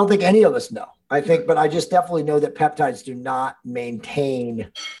 I don't think any of us know. But I just definitely know that peptides do not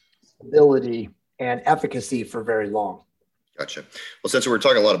maintain stability and efficacy for very long. Gotcha. Well, since we're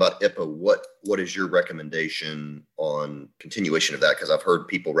talking a lot about IPA, what is your recommendation on continuation of that? Because I've heard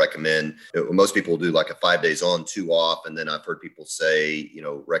people recommend, most people do like a 5 days on, 2 off. And then I've heard people say,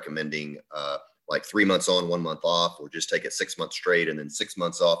 recommending like 3 months on, 1 month off, or just take it 6 months straight and then 6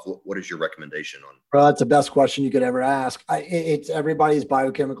 months off? What is your recommendation on? Well, that's the best question you could ever ask. It's everybody's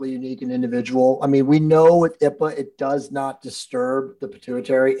biochemically unique and individual. I mean, we know with IPA, it does not disturb the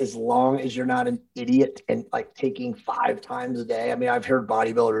pituitary as long as you're not an idiot and like taking 5 times a day. I mean, I've heard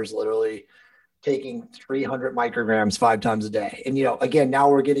bodybuilders literally taking 300 micrograms 5 times a day. And, again, now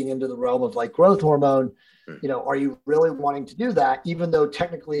we're getting into the realm of like growth hormone. Are you really wanting to do that? Even though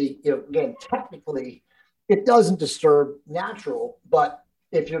technically, technically it doesn't disturb natural, but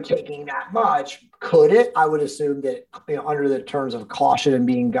if you're taking that much, could it? I would assume that, under the terms of caution and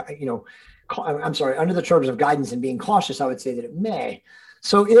being, under the terms of guidance and being cautious, I would say that it may.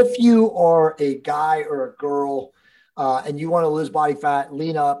 So if you are a guy or a girl and you want to lose body fat,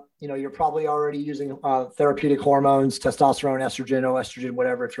 lean up, you're probably already using therapeutic hormones, testosterone, estrogen,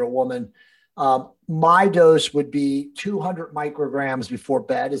 whatever, if you're a woman. My dose would be 200 micrograms before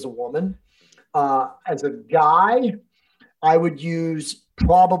bed as a woman. As a guy, I would use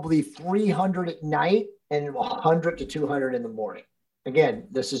probably 300 at night and 100 to 200 in the morning. Again,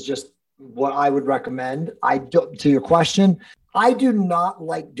 this is just what I would recommend. To your question, I do not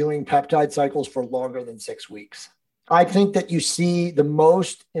like doing peptide cycles for longer than 6 weeks. I think that you see the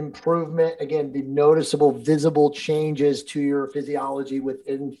most improvement, again, the noticeable, visible changes to your physiology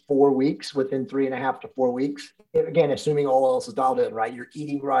within 4 weeks, within 3.5 to 4 weeks. Again, assuming all else is dialed in, right? You're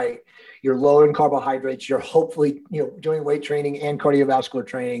eating right. You're low in carbohydrates. You're hopefully, doing weight training and cardiovascular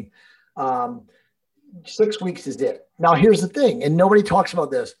training. 6 weeks is it. Now, here's the thing, and nobody talks about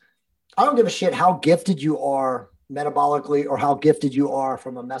this. I don't give a shit how gifted you are metabolically or how gifted you are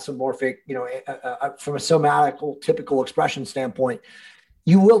from a mesomorphic, from a somatical typical expression standpoint.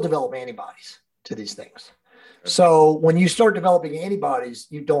 You will develop antibodies to these things. So when you start developing antibodies,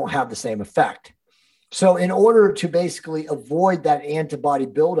 you don't have the same effect. So in order to basically avoid that antibody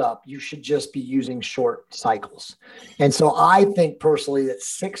buildup, you should just be using short cycles. And so I think personally that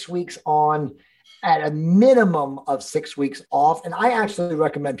 6 weeks on, at a minimum of 6 weeks off. And I actually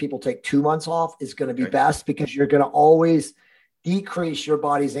recommend people take 2 months off is going to be best, because you're going to always decrease your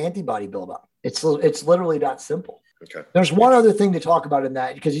body's antibody buildup. It's literally that simple. Okay. There's one other thing to talk about in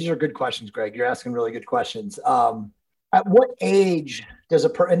that, because these are good questions, Greg. You're asking really good questions. At what age does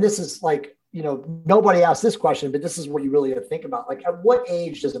and this is like, nobody asked this question, but this is what you really have to think about. Like, at what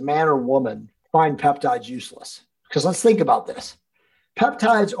age does a man or woman find peptides useless? Because let's think about this.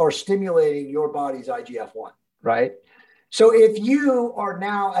 Peptides are stimulating your body's IGF-1, right? So if you are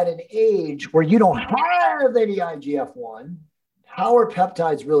now at an age where you don't have any IGF-1, how are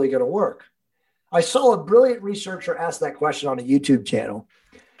peptides really going to work? I saw a brilliant researcher ask that question on a YouTube channel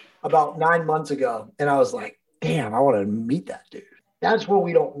about 9 months ago. And I was like, damn, I want to meet that dude. That's what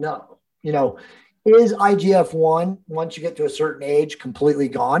we don't know. Is IGF-1, once you get to a certain age, completely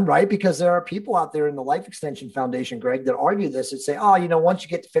gone, right? Because there are people out there in the Life Extension Foundation, Greg, that argue this and say, once you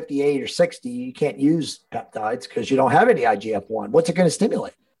get to 58 or 60, you can't use peptides because you don't have any IGF-1. What's it going to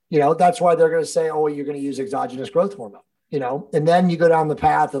stimulate? That's why they're going to say, you're going to use exogenous growth hormone, and then you go down the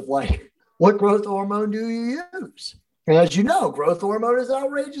path of like, what growth hormone do you use? And as you know, growth hormone is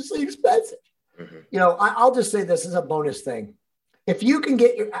outrageously expensive. Mm-hmm. I'll just say this as a bonus thing. If you can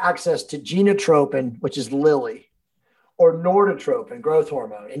get your access to genotropin, which is Lilly, or Norditropin, growth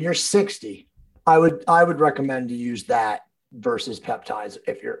hormone, and you're 60, I would recommend to use that versus peptides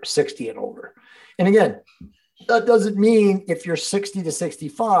if you're 60 and older. And again, that doesn't mean if you're 60 to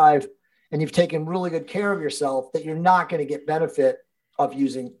 65 and you've taken really good care of yourself that you're not going to get benefit of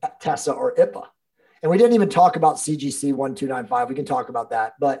using TESA or IPA. And we didn't even talk about CGC 1295. We can talk about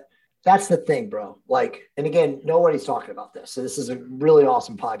that, but that's the thing, bro. Like, and again, nobody's talking about this. So this is a really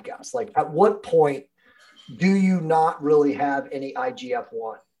awesome podcast. Like, at what point do you not really have any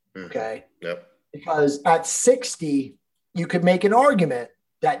IGF-1? Okay. Yep. Because at 60, you could make an argument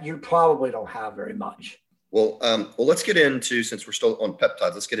that you probably don't have very much. Well, let's get into, since we're still on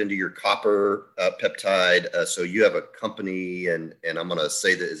peptides, let's get into your copper peptide. So you have a company, and I'm going to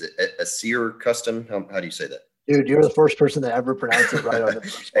say that, is it Aseir Custom? How do you say that? Dude, you're the first person that ever pronounced it right on the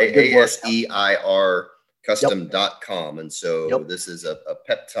ASEIR custom.com. And so this is a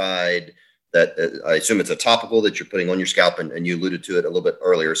peptide that I assume it's a topical that you're putting on your scalp, and you alluded to it a little bit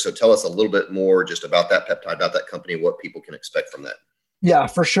earlier. So tell us a little bit more just about that peptide, about that company, what people can expect from that. Yeah,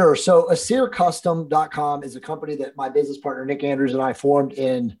 for sure. So AseirCustom.com is a company that my business partner, Nick Andrews, and I formed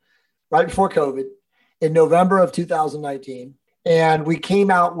right before COVID in November of 2019. And we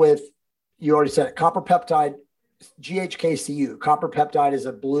came out with, you already said it, copper peptide, GHK Cu. Copper peptide is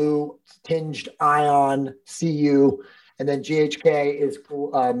a blue tinged ion Cu. And then GHK is,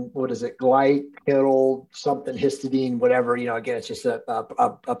 what is it? Glycyl something histidine, whatever, again, it's just a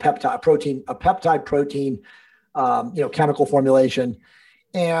peptide protein, chemical formulation.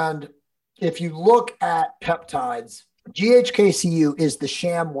 And if you look at peptides, GHKCU is the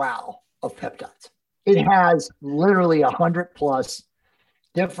sham wow of peptides. It has literally 100 plus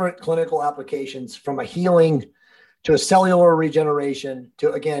different clinical applications, from a healing to a cellular regeneration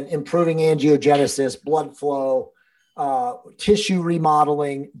to, again, improving angiogenesis, blood flow, tissue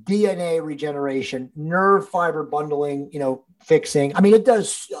remodeling, DNA regeneration, nerve fiber bundling, fixing. I mean, it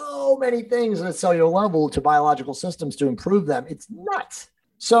does so many things at a cellular level to biological systems to improve them. It's nuts.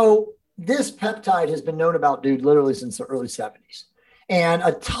 So this peptide has been known about, dude, literally since the early 70s. And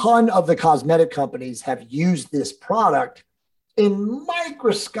a ton of the cosmetic companies have used this product in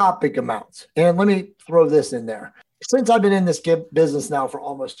microscopic amounts. And let me throw this in there. Since I've been in this business now for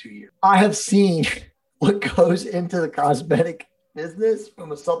almost 2 years, I have seen what goes into the cosmetic business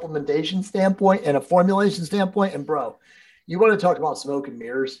from a supplementation standpoint and a formulation standpoint. And bro, you want to talk about smoke and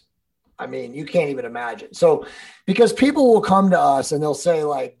mirrors? I mean, you can't even imagine. So, because people will come to us and they'll say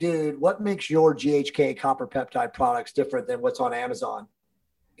like, dude, what makes your GHK copper peptide products different than what's on Amazon?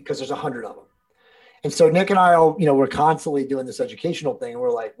 Because there's 100 of them. And so Nick and I all, we're constantly doing this educational thing. And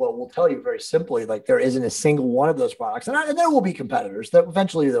we're like, well, we'll tell you very simply, like there isn't a single one of those products. And there will be competitors that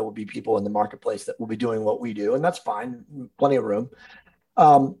eventually there will be people in the marketplace that will be doing what we do. And that's fine. Plenty of room,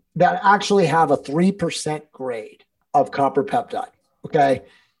 that actually have a 3% grade of copper peptide. Okay.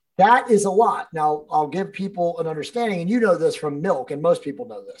 That is a lot. Now, I'll give people an understanding, and you know this from milk, and most people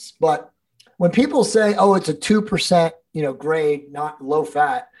know this. But when people say, oh, it's a 2%, grade, not low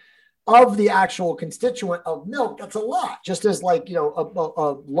fat, of the actual constituent of milk, that's a lot. Just as like, a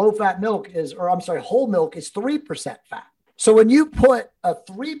low fat milk is, whole milk is 3% fat. So when you put a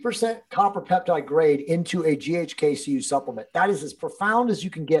 3% copper peptide grade into a GHKCU supplement, that is as profound as you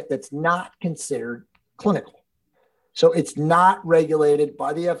can get. That's not considered clinical. So it's not regulated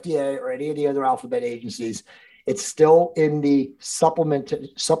by the FDA or any of the other alphabet agencies. It's still in the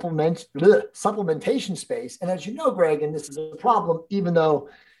supplementation space. And as you know, Greg, and this is a problem, even though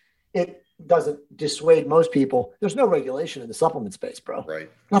it doesn't dissuade most people, there's no regulation in the supplement space, bro.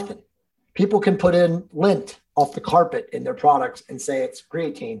 Right. Nothing. People can put in lint off the carpet in their products and say it's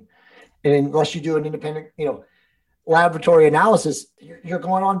creatine. And unless you do an independent, laboratory analysis, you're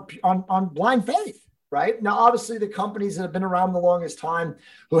going on blind faith. Right now, obviously, the companies that have been around the longest time,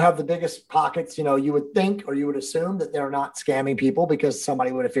 who have the biggest pockets, you would think, or you would assume that they're not scamming people because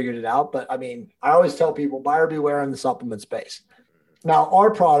somebody would have figured it out. But I mean, I always tell people, buyer beware in the supplement space. Now,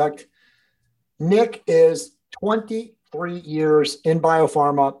 our product, Nick is 23 years in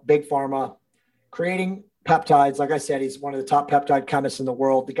biopharma, big pharma, creating peptides. Like I said, he's one of the top peptide chemists in the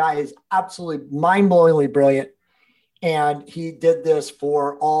world. The guy is absolutely mind-blowingly brilliant. And he did this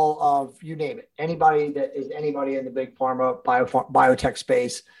for all of, you name it, anybody that is anybody in the big pharma, biotech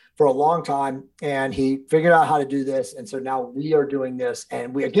space for a long time. And he figured out how to do this. And so now we are doing this.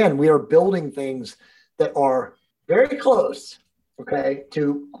 And we are building things that are very close, okay,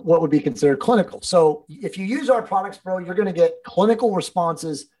 to what would be considered clinical. So if you use our products, bro, you're going to get clinical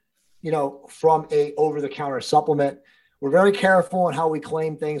responses, from a over-the-counter supplement. We're very careful on how we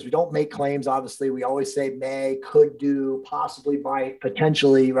claim things. We don't make claims. Obviously, we always say may, could do, possibly, might,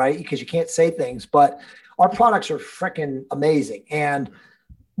 potentially, right? Because you can't say things, but our products are freaking amazing. And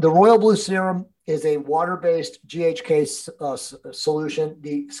the Royal Blue Serum is a water-based GHK solution.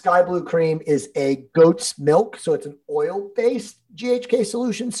 The Sky Blue Cream is a goat's milk. So it's an oil-based GHK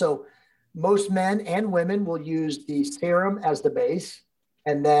solution. So most men and women will use the serum as the base,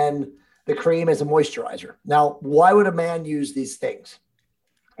 and then the cream as a moisturizer. Now, why would a man use these things?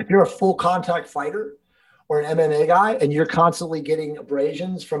 If you're a full contact fighter or an MMA guy and you're constantly getting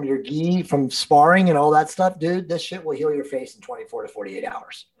abrasions from your gi, from sparring and all that stuff, dude, this shit will heal your face in 24 to 48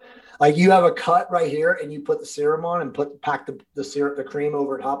 hours. Like you have a cut right here and you put the serum on and pack the cream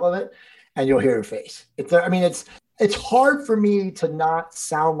over top of it and you'll heal your face. It's hard for me to not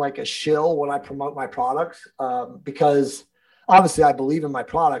sound like a shill when I promote my products because obviously I believe in my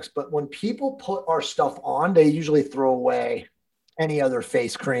products, but when people put our stuff on, they usually throw away any other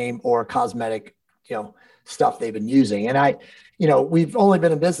face cream or cosmetic, stuff they've been using. And we've only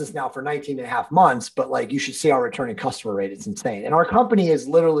been in business now for 19 and a half months, but like you should see our returning customer rate. It's insane. And our company is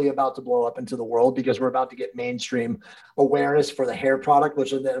literally about to blow up into the world because we're about to get mainstream awareness for the hair product,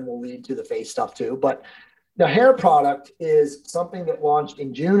 which then will lead to the face stuff too. But the hair product is something that launched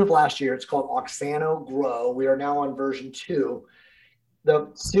in June of last year. It's called Oxano Grow. We are now on version 2.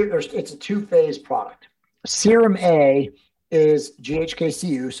 It's a 2-phase product. Serum A is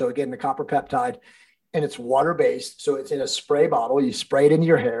GHKCU. So again, the copper peptide. and it's water-based. So it's in a spray bottle. You spray it into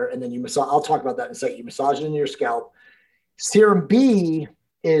your hair, and then you massage. I'll talk about that in a second. You massage it into your scalp. Serum B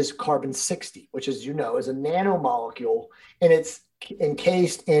is carbon 60, which, as you know, is a nanomolecule, and it's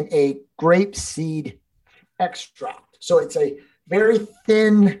encased in a grape seed extract. So it's a very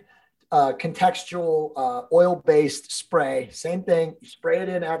thin, contextual, oil-based spray. Same thing. You spray it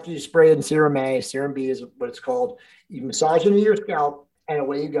in after you spray it in Serum A. Serum B is what it's called. You massage it into your scalp, and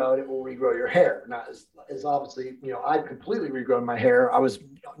away you go, and it will regrow your hair. Now, as obviously, I've completely regrown my hair. I was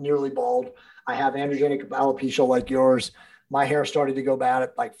nearly bald. I have androgenic alopecia like yours. My hair started to go bad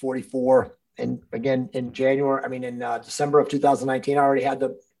at like 44. And again, in December of 2019, I already had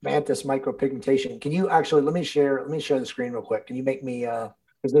the Mantis micropigmentation. Can you actually, let me share the screen real quick. Can you make me,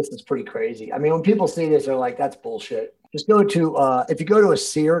 because this is pretty crazy. I mean, when people see this, they're like, that's bullshit. Just go to, if you go to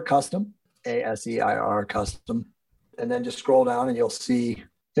Aseir Custom, ASEIR Custom, and then just scroll down and you'll see,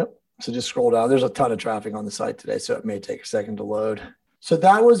 yep. So just scroll down. There's a ton of traffic on the site today, so it may take a second to load. So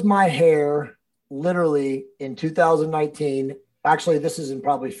that was my hair literally in 2019. Actually, this is in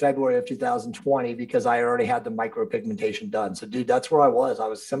probably February of 2020 because I already had the micropigmentation done. So dude, that's where I was. I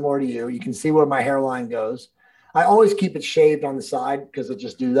was similar to you. You can see where my hairline goes. I always keep it shaved on the side because I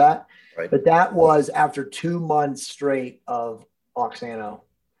just do that. Right. But that was after 2 months straight of Oxano.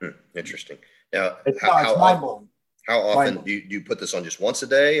 Interesting. Now, it's mind-blowing. How often do you put this on? Just once a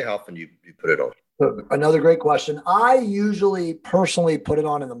day? How often do you put it on? Another great question. I usually personally put it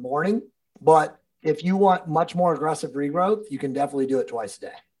on in the morning, but if you want much more aggressive regrowth, you can definitely do it twice a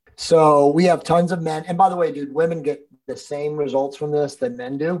day. So we have tons of men. And by the way, dude, women get the same results from this that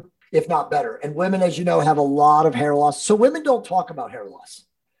men do, if not better. And women, as you know, have a lot of hair loss. So women don't talk about hair loss.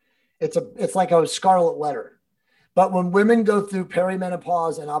 It's like a scarlet letter. But when women go through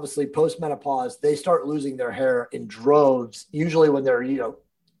perimenopause and obviously postmenopause, they start losing their hair in droves, usually when they're,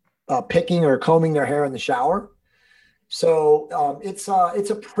 picking or combing their hair in the shower. So it's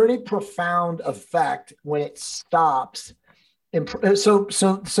a pretty profound effect when it stops. So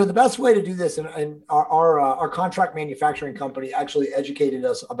the best way to do this, and our contract manufacturing company actually educated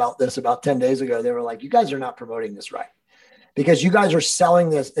us about this about 10 days ago. They were like, you guys are not promoting this right, because you guys are selling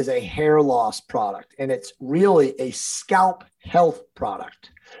this as a hair loss product, and it's really a scalp health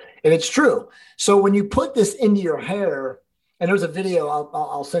product. And it's true. So when you put this into your hair, and there's a video,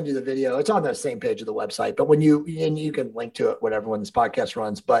 I'll send you the video. It's on the same page of the website, but and you can link to it, whatever, when this podcast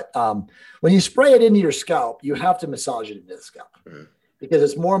runs. But when you spray it into your scalp, you have to massage it into the scalp because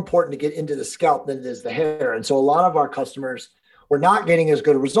it's more important to get into the scalp than it is the hair. And so a lot of our customers were not getting as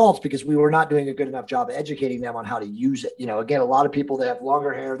good results because we were not doing a good enough job of educating them on how to use it. Again, a lot of people that have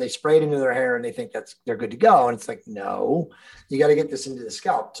longer hair, they spray it into their hair and they think they're good to go. And it's like, no, you got to get this into the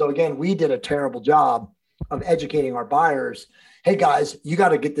scalp. So again, we did a terrible job of educating our buyers. Hey guys, you got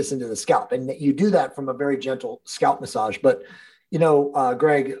to get this into the scalp. And you do that from a very gentle scalp massage. But,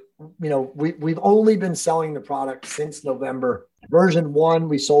 Greg, we've only been selling the product since November. Version 1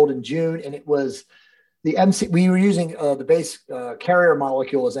 we sold in June, and it was we were using the base carrier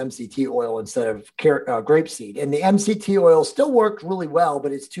molecule as MCT oil instead of grapeseed. And the MCT oil still worked really well,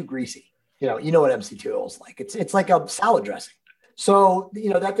 but it's too greasy. You know what MCT oil is like. It's like a salad dressing. So,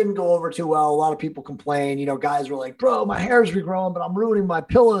 that didn't go over too well. A lot of people complain, guys were like, bro, my hair's regrowing, but I'm ruining my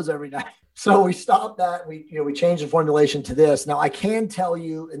pillows every night. So we stopped that. We changed the formulation to this. Now I can tell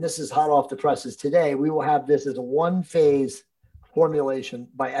you, and this is hot off the presses today, we will have this as a 1-phase formulation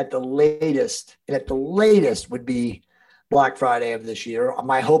at the latest would be Black Friday of this year.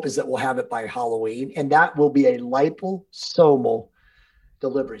 My hope is that we'll have it by Halloween, and that will be a liposomal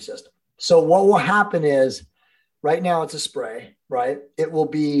delivery system. So what will happen is, right now it's a spray, right? It will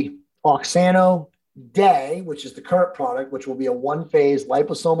be Oxano Day, which is the current product, which will be a 1-phase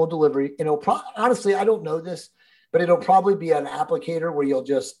liposomal delivery. And honestly, I don't know this, but it'll probably be an applicator where you'll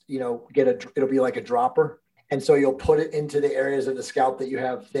just, it'll be like a dropper. And so you'll put it into the areas of the scalp that you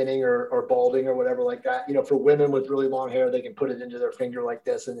have thinning or balding or whatever like that. For women with really long hair, they can put it into their finger like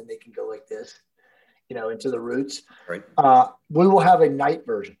this, and then they can go like this, into the roots. Right. We will have a night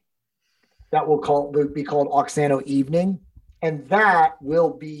version that will be called Oxano Evening. And that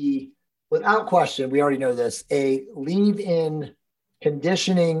will be, without question, we already know this, a leave-in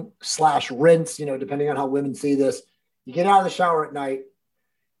conditioning / rinse, depending on how women see this. You get out of the shower at night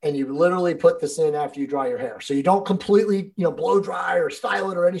and you literally put this in after you dry your hair. So you don't completely, blow dry or style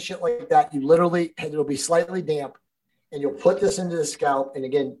it or any shit like that. You literally, it'll be slightly damp, and you'll put this into the scalp. And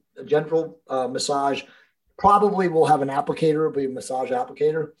again, a gentle massage. Probably will have an applicator, it'll be a massage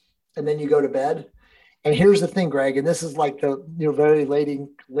applicator. And then you go to bed. And here's the thing, Greg, and this is like the very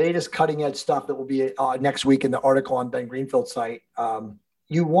latest cutting edge stuff that will be next week in the article on Ben Greenfield's site.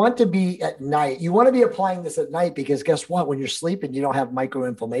 you want to be at night. You want to be applying this at night because guess what? When you're sleeping, you don't have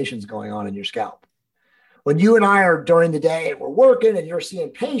microinflammations going on in your scalp. When you and I are during the day and we're working and you're seeing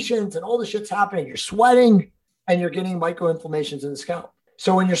patients and all the shit's happening, you're sweating and you're getting microinflammations in the scalp.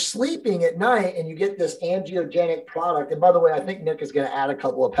 So when you're sleeping at night and you get this angiogenic product, and by the way, I think Nick is going to add a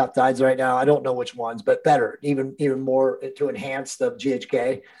couple of peptides right now. I don't know which ones, but better, even more to enhance the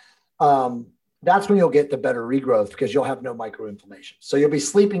GHK. That's when you'll get the better regrowth because you'll have no microinflammation. So you'll be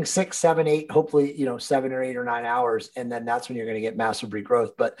sleeping 6, 7, 8, hopefully, 7 or 8 or 9 hours. And then that's when you're going to get massive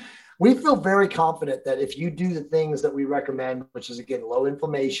regrowth. But we feel very confident that if you do the things that we recommend, which is again, low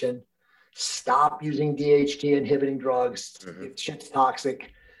inflammation, stop using DHT inhibiting drugs. If shit's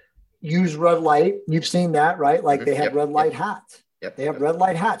toxic, use red light. You've seen that, right? Like they have red light hats. They have red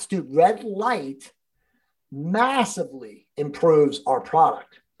light hats. Dude, red light massively improves our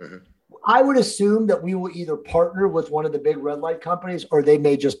product. I would assume that we will either partner with one of the big red light companies or they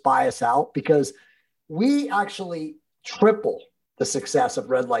may just buy us out because we actually triple the success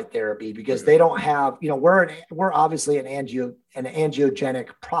of red light therapy because they don't have, we're obviously an angiogenic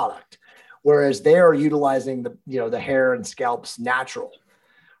product, whereas they are utilizing the hair and scalp's natural,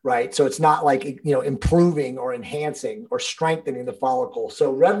 right? So it's not like, improving or enhancing or strengthening the follicle.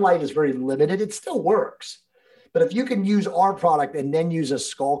 So red light is very limited. It still works. But if you can use our product and then use a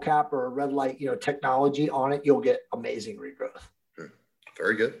skull cap or a red light, technology on it, you'll get amazing regrowth.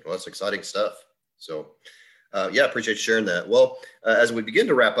 Very good. Well, that's exciting stuff. So, appreciate you sharing that. Well, as we begin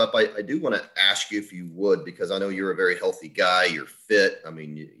to wrap up, I do want to ask you if you would, because I know you're a very healthy guy. You're fit. I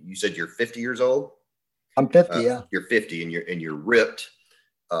mean, you said you're 50 years old. I'm 50. Yeah. You're 50 and you're ripped.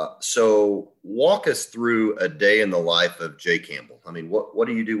 So walk us through a day in the life of Jay Campbell. I mean, what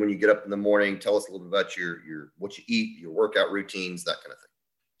do you do when you get up in the morning? Tell us a little bit about your what you eat, your workout routines, that kind of thing.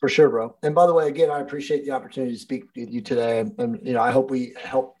 For sure, bro. And by the way, again, I appreciate the opportunity to speak with you today. And, I hope we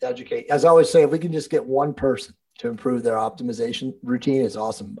help educate. As I always say, if we can just get one person to improve their optimization routine, it's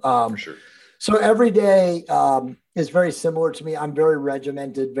awesome. For sure. So every day is very similar to me. I'm very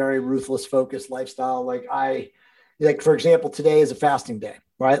regimented, very ruthless, focused lifestyle. Like for example, today is a fasting day,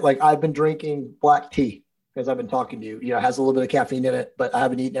 right? Like I've been drinking black tea because I've been talking to you, it has a little bit of caffeine in it, but I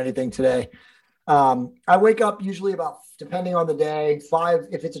haven't eaten anything today. I wake up usually about, depending on the day, 5.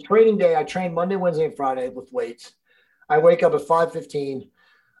 If it's a training day, I train Monday, Wednesday, and Friday with weights. I wake up at 5:15.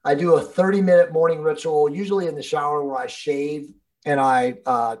 I do a 30-minute morning ritual, usually in the shower where I shave and I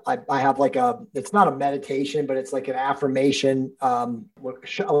have it's not a meditation, but it's like an affirmation,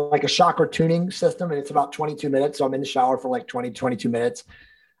 like a chakra tuning system. And it's about 22 minutes. So I'm in the shower for like 20, 22 minutes.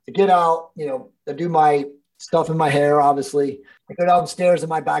 I get out, I do my stuff in my hair, obviously. I go downstairs in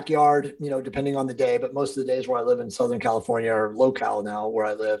my backyard, depending on the day, but most of the days where I live in Southern California or SoCal now where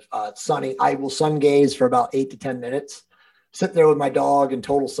I live, it's sunny. I will sun gaze for about 8 to 10 minutes, sit there with my dog in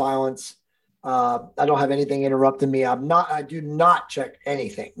total silence. I don't have anything interrupting me. I do not check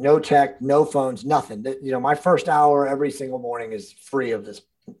anything, no tech, no phones, nothing. My first hour every single morning is free of this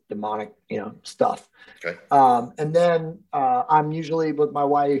demonic, stuff. Okay. And then I'm usually with my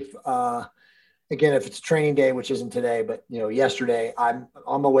wife, again, if it's training day, which isn't today, but yesterday I'm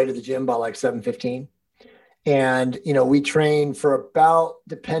on my way to the gym by like 7:15. And, we train for about,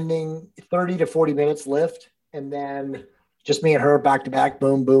 depending, 30 to 40 minutes lift. And then just me and her back to back,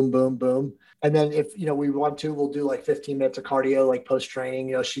 boom, boom, boom, boom. And then if, we want to, we'll do like 15 minutes of cardio, like post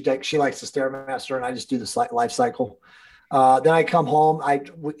training, she likes the Stairmaster and I just do the life cycle. Then I come home,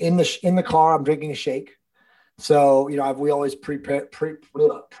 in the car, I'm drinking a shake. So, we always prepare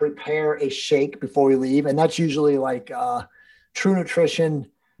a shake before we leave. And that's usually like True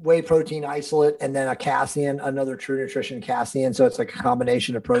Nutrition, whey protein isolate, and then a Casein, another True Nutrition Casein. So it's like a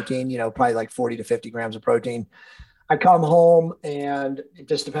combination of protein, probably like 40 to 50 grams of protein. I come home and it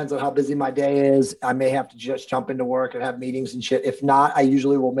just depends on how busy my day is. I may have to just jump into work and have meetings and shit. If not, I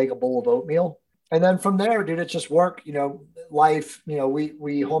usually will make a bowl of oatmeal. And then from there, dude, it's just work, life,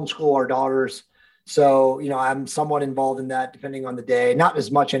 we homeschool our daughters. So, I'm somewhat involved in that depending on the day, not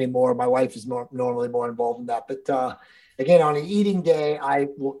as much anymore. My wife is normally more involved in that. But again, on an eating day, I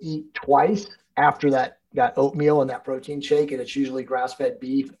will eat twice after that oatmeal and that protein shake. And it's usually grass-fed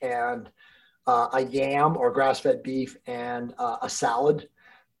beef and a yam or grass-fed beef and a salad.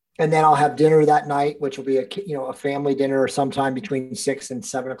 And then I'll have dinner that night, which will be a family dinner sometime between 6 and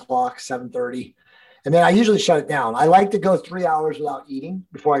 7 o'clock, 7:30. And then I usually shut it down. I like to go 3 hours without eating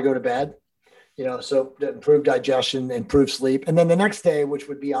before I go to bed, so to improve digestion, improve sleep. And then the next day, which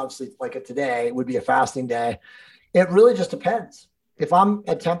would be obviously like today, would be a fasting day. It really just depends. If I'm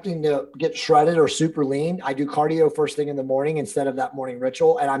attempting to get shredded or super lean, I do cardio first thing in the morning instead of that morning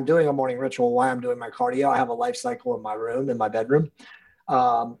ritual. And I'm doing a morning ritual while I'm doing my cardio. I have a life cycle in my room, in my bedroom.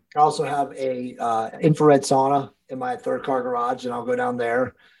 I also have a infrared sauna in my third car garage, and I'll go down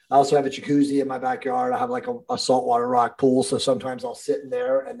there. I also have a jacuzzi in my backyard. I have like a saltwater rock pool. So sometimes I'll sit in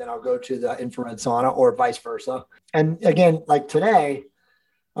there and then I'll go to the infrared sauna or vice versa. And again, like today,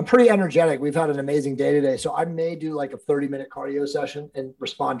 I'm pretty energetic. We've had an amazing day today. So I may do like a 30-minute cardio session and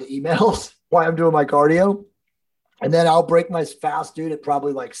respond to emails while I'm doing my cardio. And then I'll break my fast, dude, at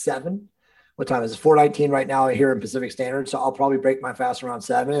probably like 7. What time is it? 4:19 right now here in Pacific Standard. So I'll probably break my fast around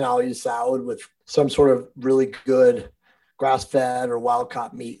 7, and I'll use salad with some sort of really good grass-fed or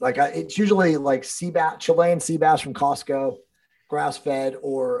wild-caught meat. Like it's usually like Chilean sea bass from Costco, grass-fed,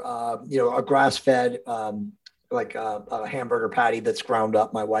 or a grass-fed like a hamburger patty that's ground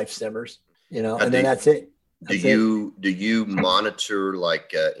up. My wife simmers, and then that's it. Do you monitor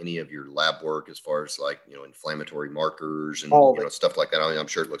like any of your lab work as far as like, inflammatory markers and stuff like that? I mean, I'm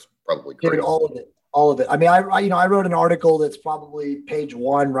sure it looks probably great. Dude, all of it. I mean, I wrote an article that's probably page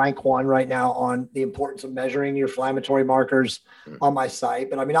 1, rank 1 right now on the importance of measuring your inflammatory markers on my site.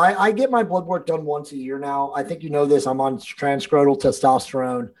 But I mean, I get my blood work done once a year now. I think this. I'm on transcranial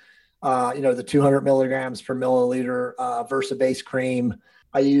testosterone. The 200 milligrams per milliliter VersaBase cream.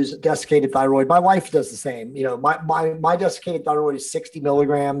 I use desiccated thyroid. My wife does the same. My desiccated thyroid is 60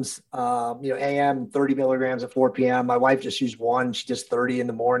 milligrams, AM, 30 milligrams at 4 p.m. My wife just used 1. She does 30 in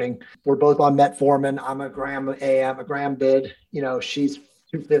the morning. We're both on metformin. I'm a gram AM, a gram bid. She's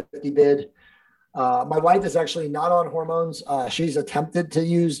 250 bid. My wife is actually not on hormones. She's attempted to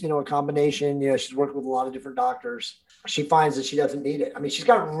use, a combination. She's worked with a lot of different doctors. She finds that she doesn't need it. I mean, she's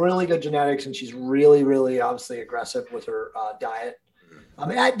got really good genetics, and she's really, really obviously aggressive with her diet. I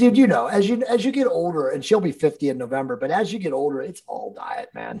mean, dude, as you get older, and she'll be 50 in November, but as you get older, it's all diet,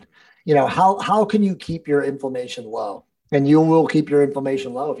 man. How can you keep your inflammation low? And you will keep your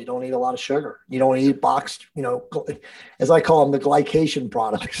inflammation low if you don't eat a lot of sugar. You don't eat boxed, as I call them, the glycation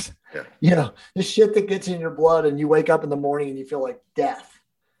products. Yeah. The shit that gets in your blood, and you wake up in the morning and you feel like death.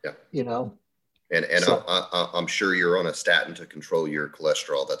 Yeah. And so, I'm sure you're on a statin to control your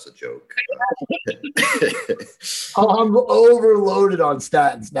cholesterol. That's a joke. I'm overloaded on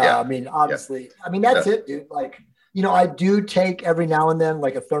statins now. Yeah. I mean, obviously, that's it, dude. Like, I do take every now and then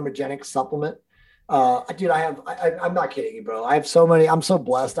like a thermogenic supplement. Dude, I'm not kidding you, bro. I'm so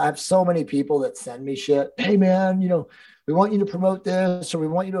blessed. I have so many people that send me shit. Hey man, we want you to promote this, or we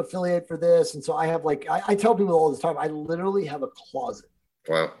want you to affiliate for this. And so I have I tell people all the time, I literally have a closet.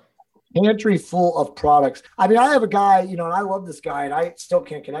 Wow. Pantry full of products. I mean, I have a guy, and I love this guy, and I still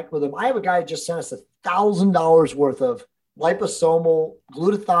can't connect with him. I have a guy who just sent us $1,000 worth of liposomal,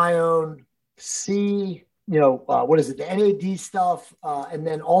 glutathione, what is it? The NAD stuff, and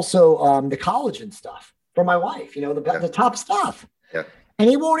then also the collagen stuff for my wife. The top stuff. Yeah. And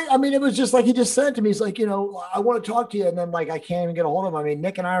he won't. I mean, it was just like he just sent it to me. He's like, I want to talk to you, and then I can't even get a hold of him. I mean,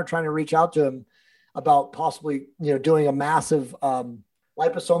 Nick and I are trying to reach out to him about possibly doing a massive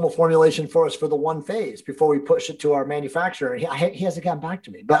liposomal formulation for us for the 1 phase before we push it to our manufacturer. He hasn't gotten back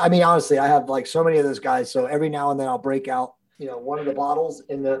to me, but I mean, honestly, I have so many of those guys. So every now and then I'll break out, one of the bottles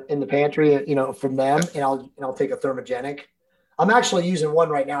in the pantry, from them, and I'll take a thermogenic. I'm actually using one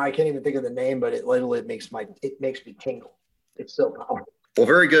right now. I can't even think of the name, but it literally makes me tingle. It's so powerful. Well,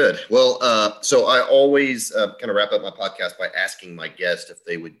 very good. Well, so I always kind of wrap up my podcast by asking my guest if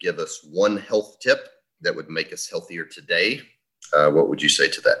they would give us one health tip that would make us healthier today. What would you say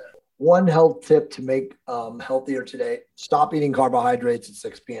to that? One health tip to make healthier today: stop eating carbohydrates at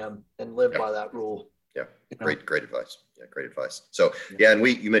 6 p.m. and live by that rule. Yeah, great advice. Yeah, great advice. So and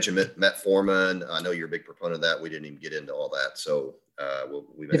you mentioned metformin. I know you're a big proponent of that. We didn't even get into all that. So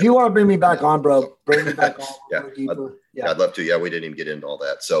if you want to bring me back on, bro, bring me back on. I'd love to. Yeah, we didn't even get into all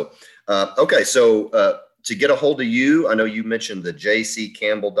that. So okay, so to get a hold of you, I know you mentioned the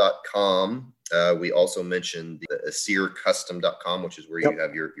jccampbell.com. We also mentioned the ASEIR-custom.com, which is where you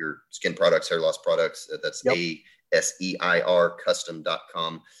have your skin products, hair loss products. That's ASEIR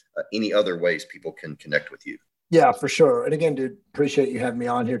custom.com. Any other ways people can connect with you? Yeah, for sure. And again, dude, appreciate you having me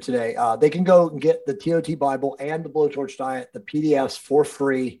on here today. They can go and get the TOT Bible and the Blowtorch Diet, the PDFs for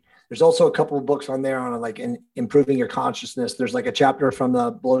free. There's also a couple of books on there on improving your consciousness. There's a chapter from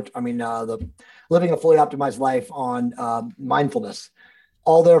the Living a Fully Optimized Life on mindfulness.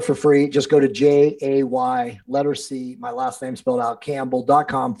 All there for free. Just go to JAY, letter C, my last name spelled out,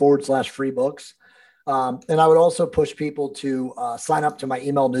 campbell.com/free books. And I would also push people to sign up to my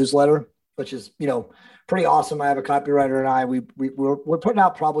email newsletter, which is, pretty awesome. I have a copywriter and we're putting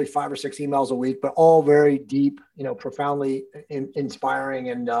out probably 5 or 6 emails a week, but all very deep, profoundly inspiring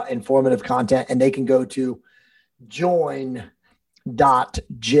and informative content. And they can go to join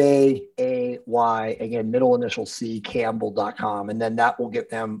Jay, again, middle initial C, Campbell.com. And then that will get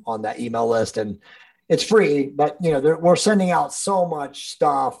them on that email list. And it's free, but we're sending out so much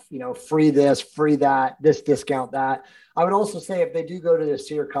stuff, free this, free that, this discount, that. I would also say if they do go to the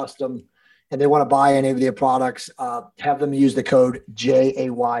Sear Custom and they want to buy any of their products, have them use the code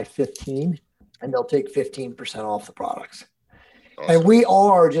JAY15 and they'll take 15% off the products. Awesome. And we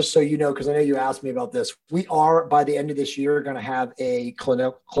are, just so you know, because I know you asked me about this, we are by the end of this year going to have a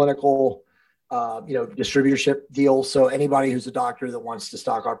clinical distributorship deal. So anybody who's a doctor that wants to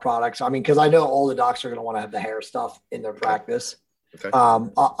stock our products, because I know all the docs are going to want to have the hair stuff in their practice. Okay.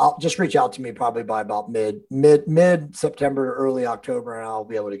 I'll just reach out to me probably by about mid September, early October, and I'll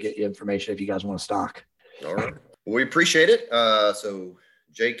be able to get you information if you guys want to stock. All right. Well, we appreciate it. So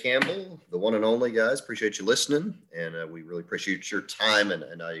Jay Campbell, the one and only, guys, appreciate you listening. And we really appreciate your time.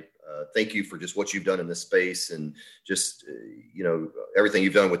 And I thank you for just what you've done in this space and just, everything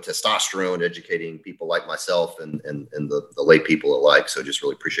you've done with testosterone, educating people like myself and the lay people alike. So just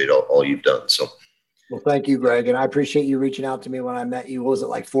really appreciate all you've done. So. Well, thank you, Greg. And I appreciate you reaching out to me when I met you. What was it,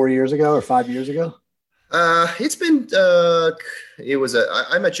 like 4 years ago or 5 years ago? It's been, I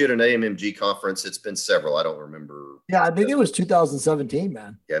met you at an AMMG conference. It's been several. I don't remember. Yeah, I think it was 2017,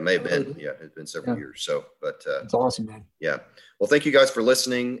 man. Yeah, it may have been. Yeah, it's been several years. So, but it's awesome, man. Yeah. Well, thank you guys for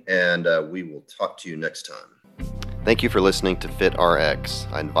listening, and we will talk to you next time. Thank you for listening to FitRx.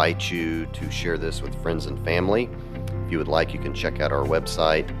 I invite you to share this with friends and family. If you would like, you can check out our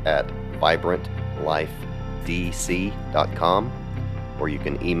website at vibrantlifedc.com, or you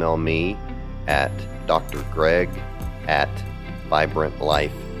can email me at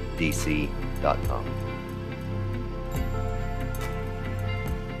drgreg@vibrantlifedc.com.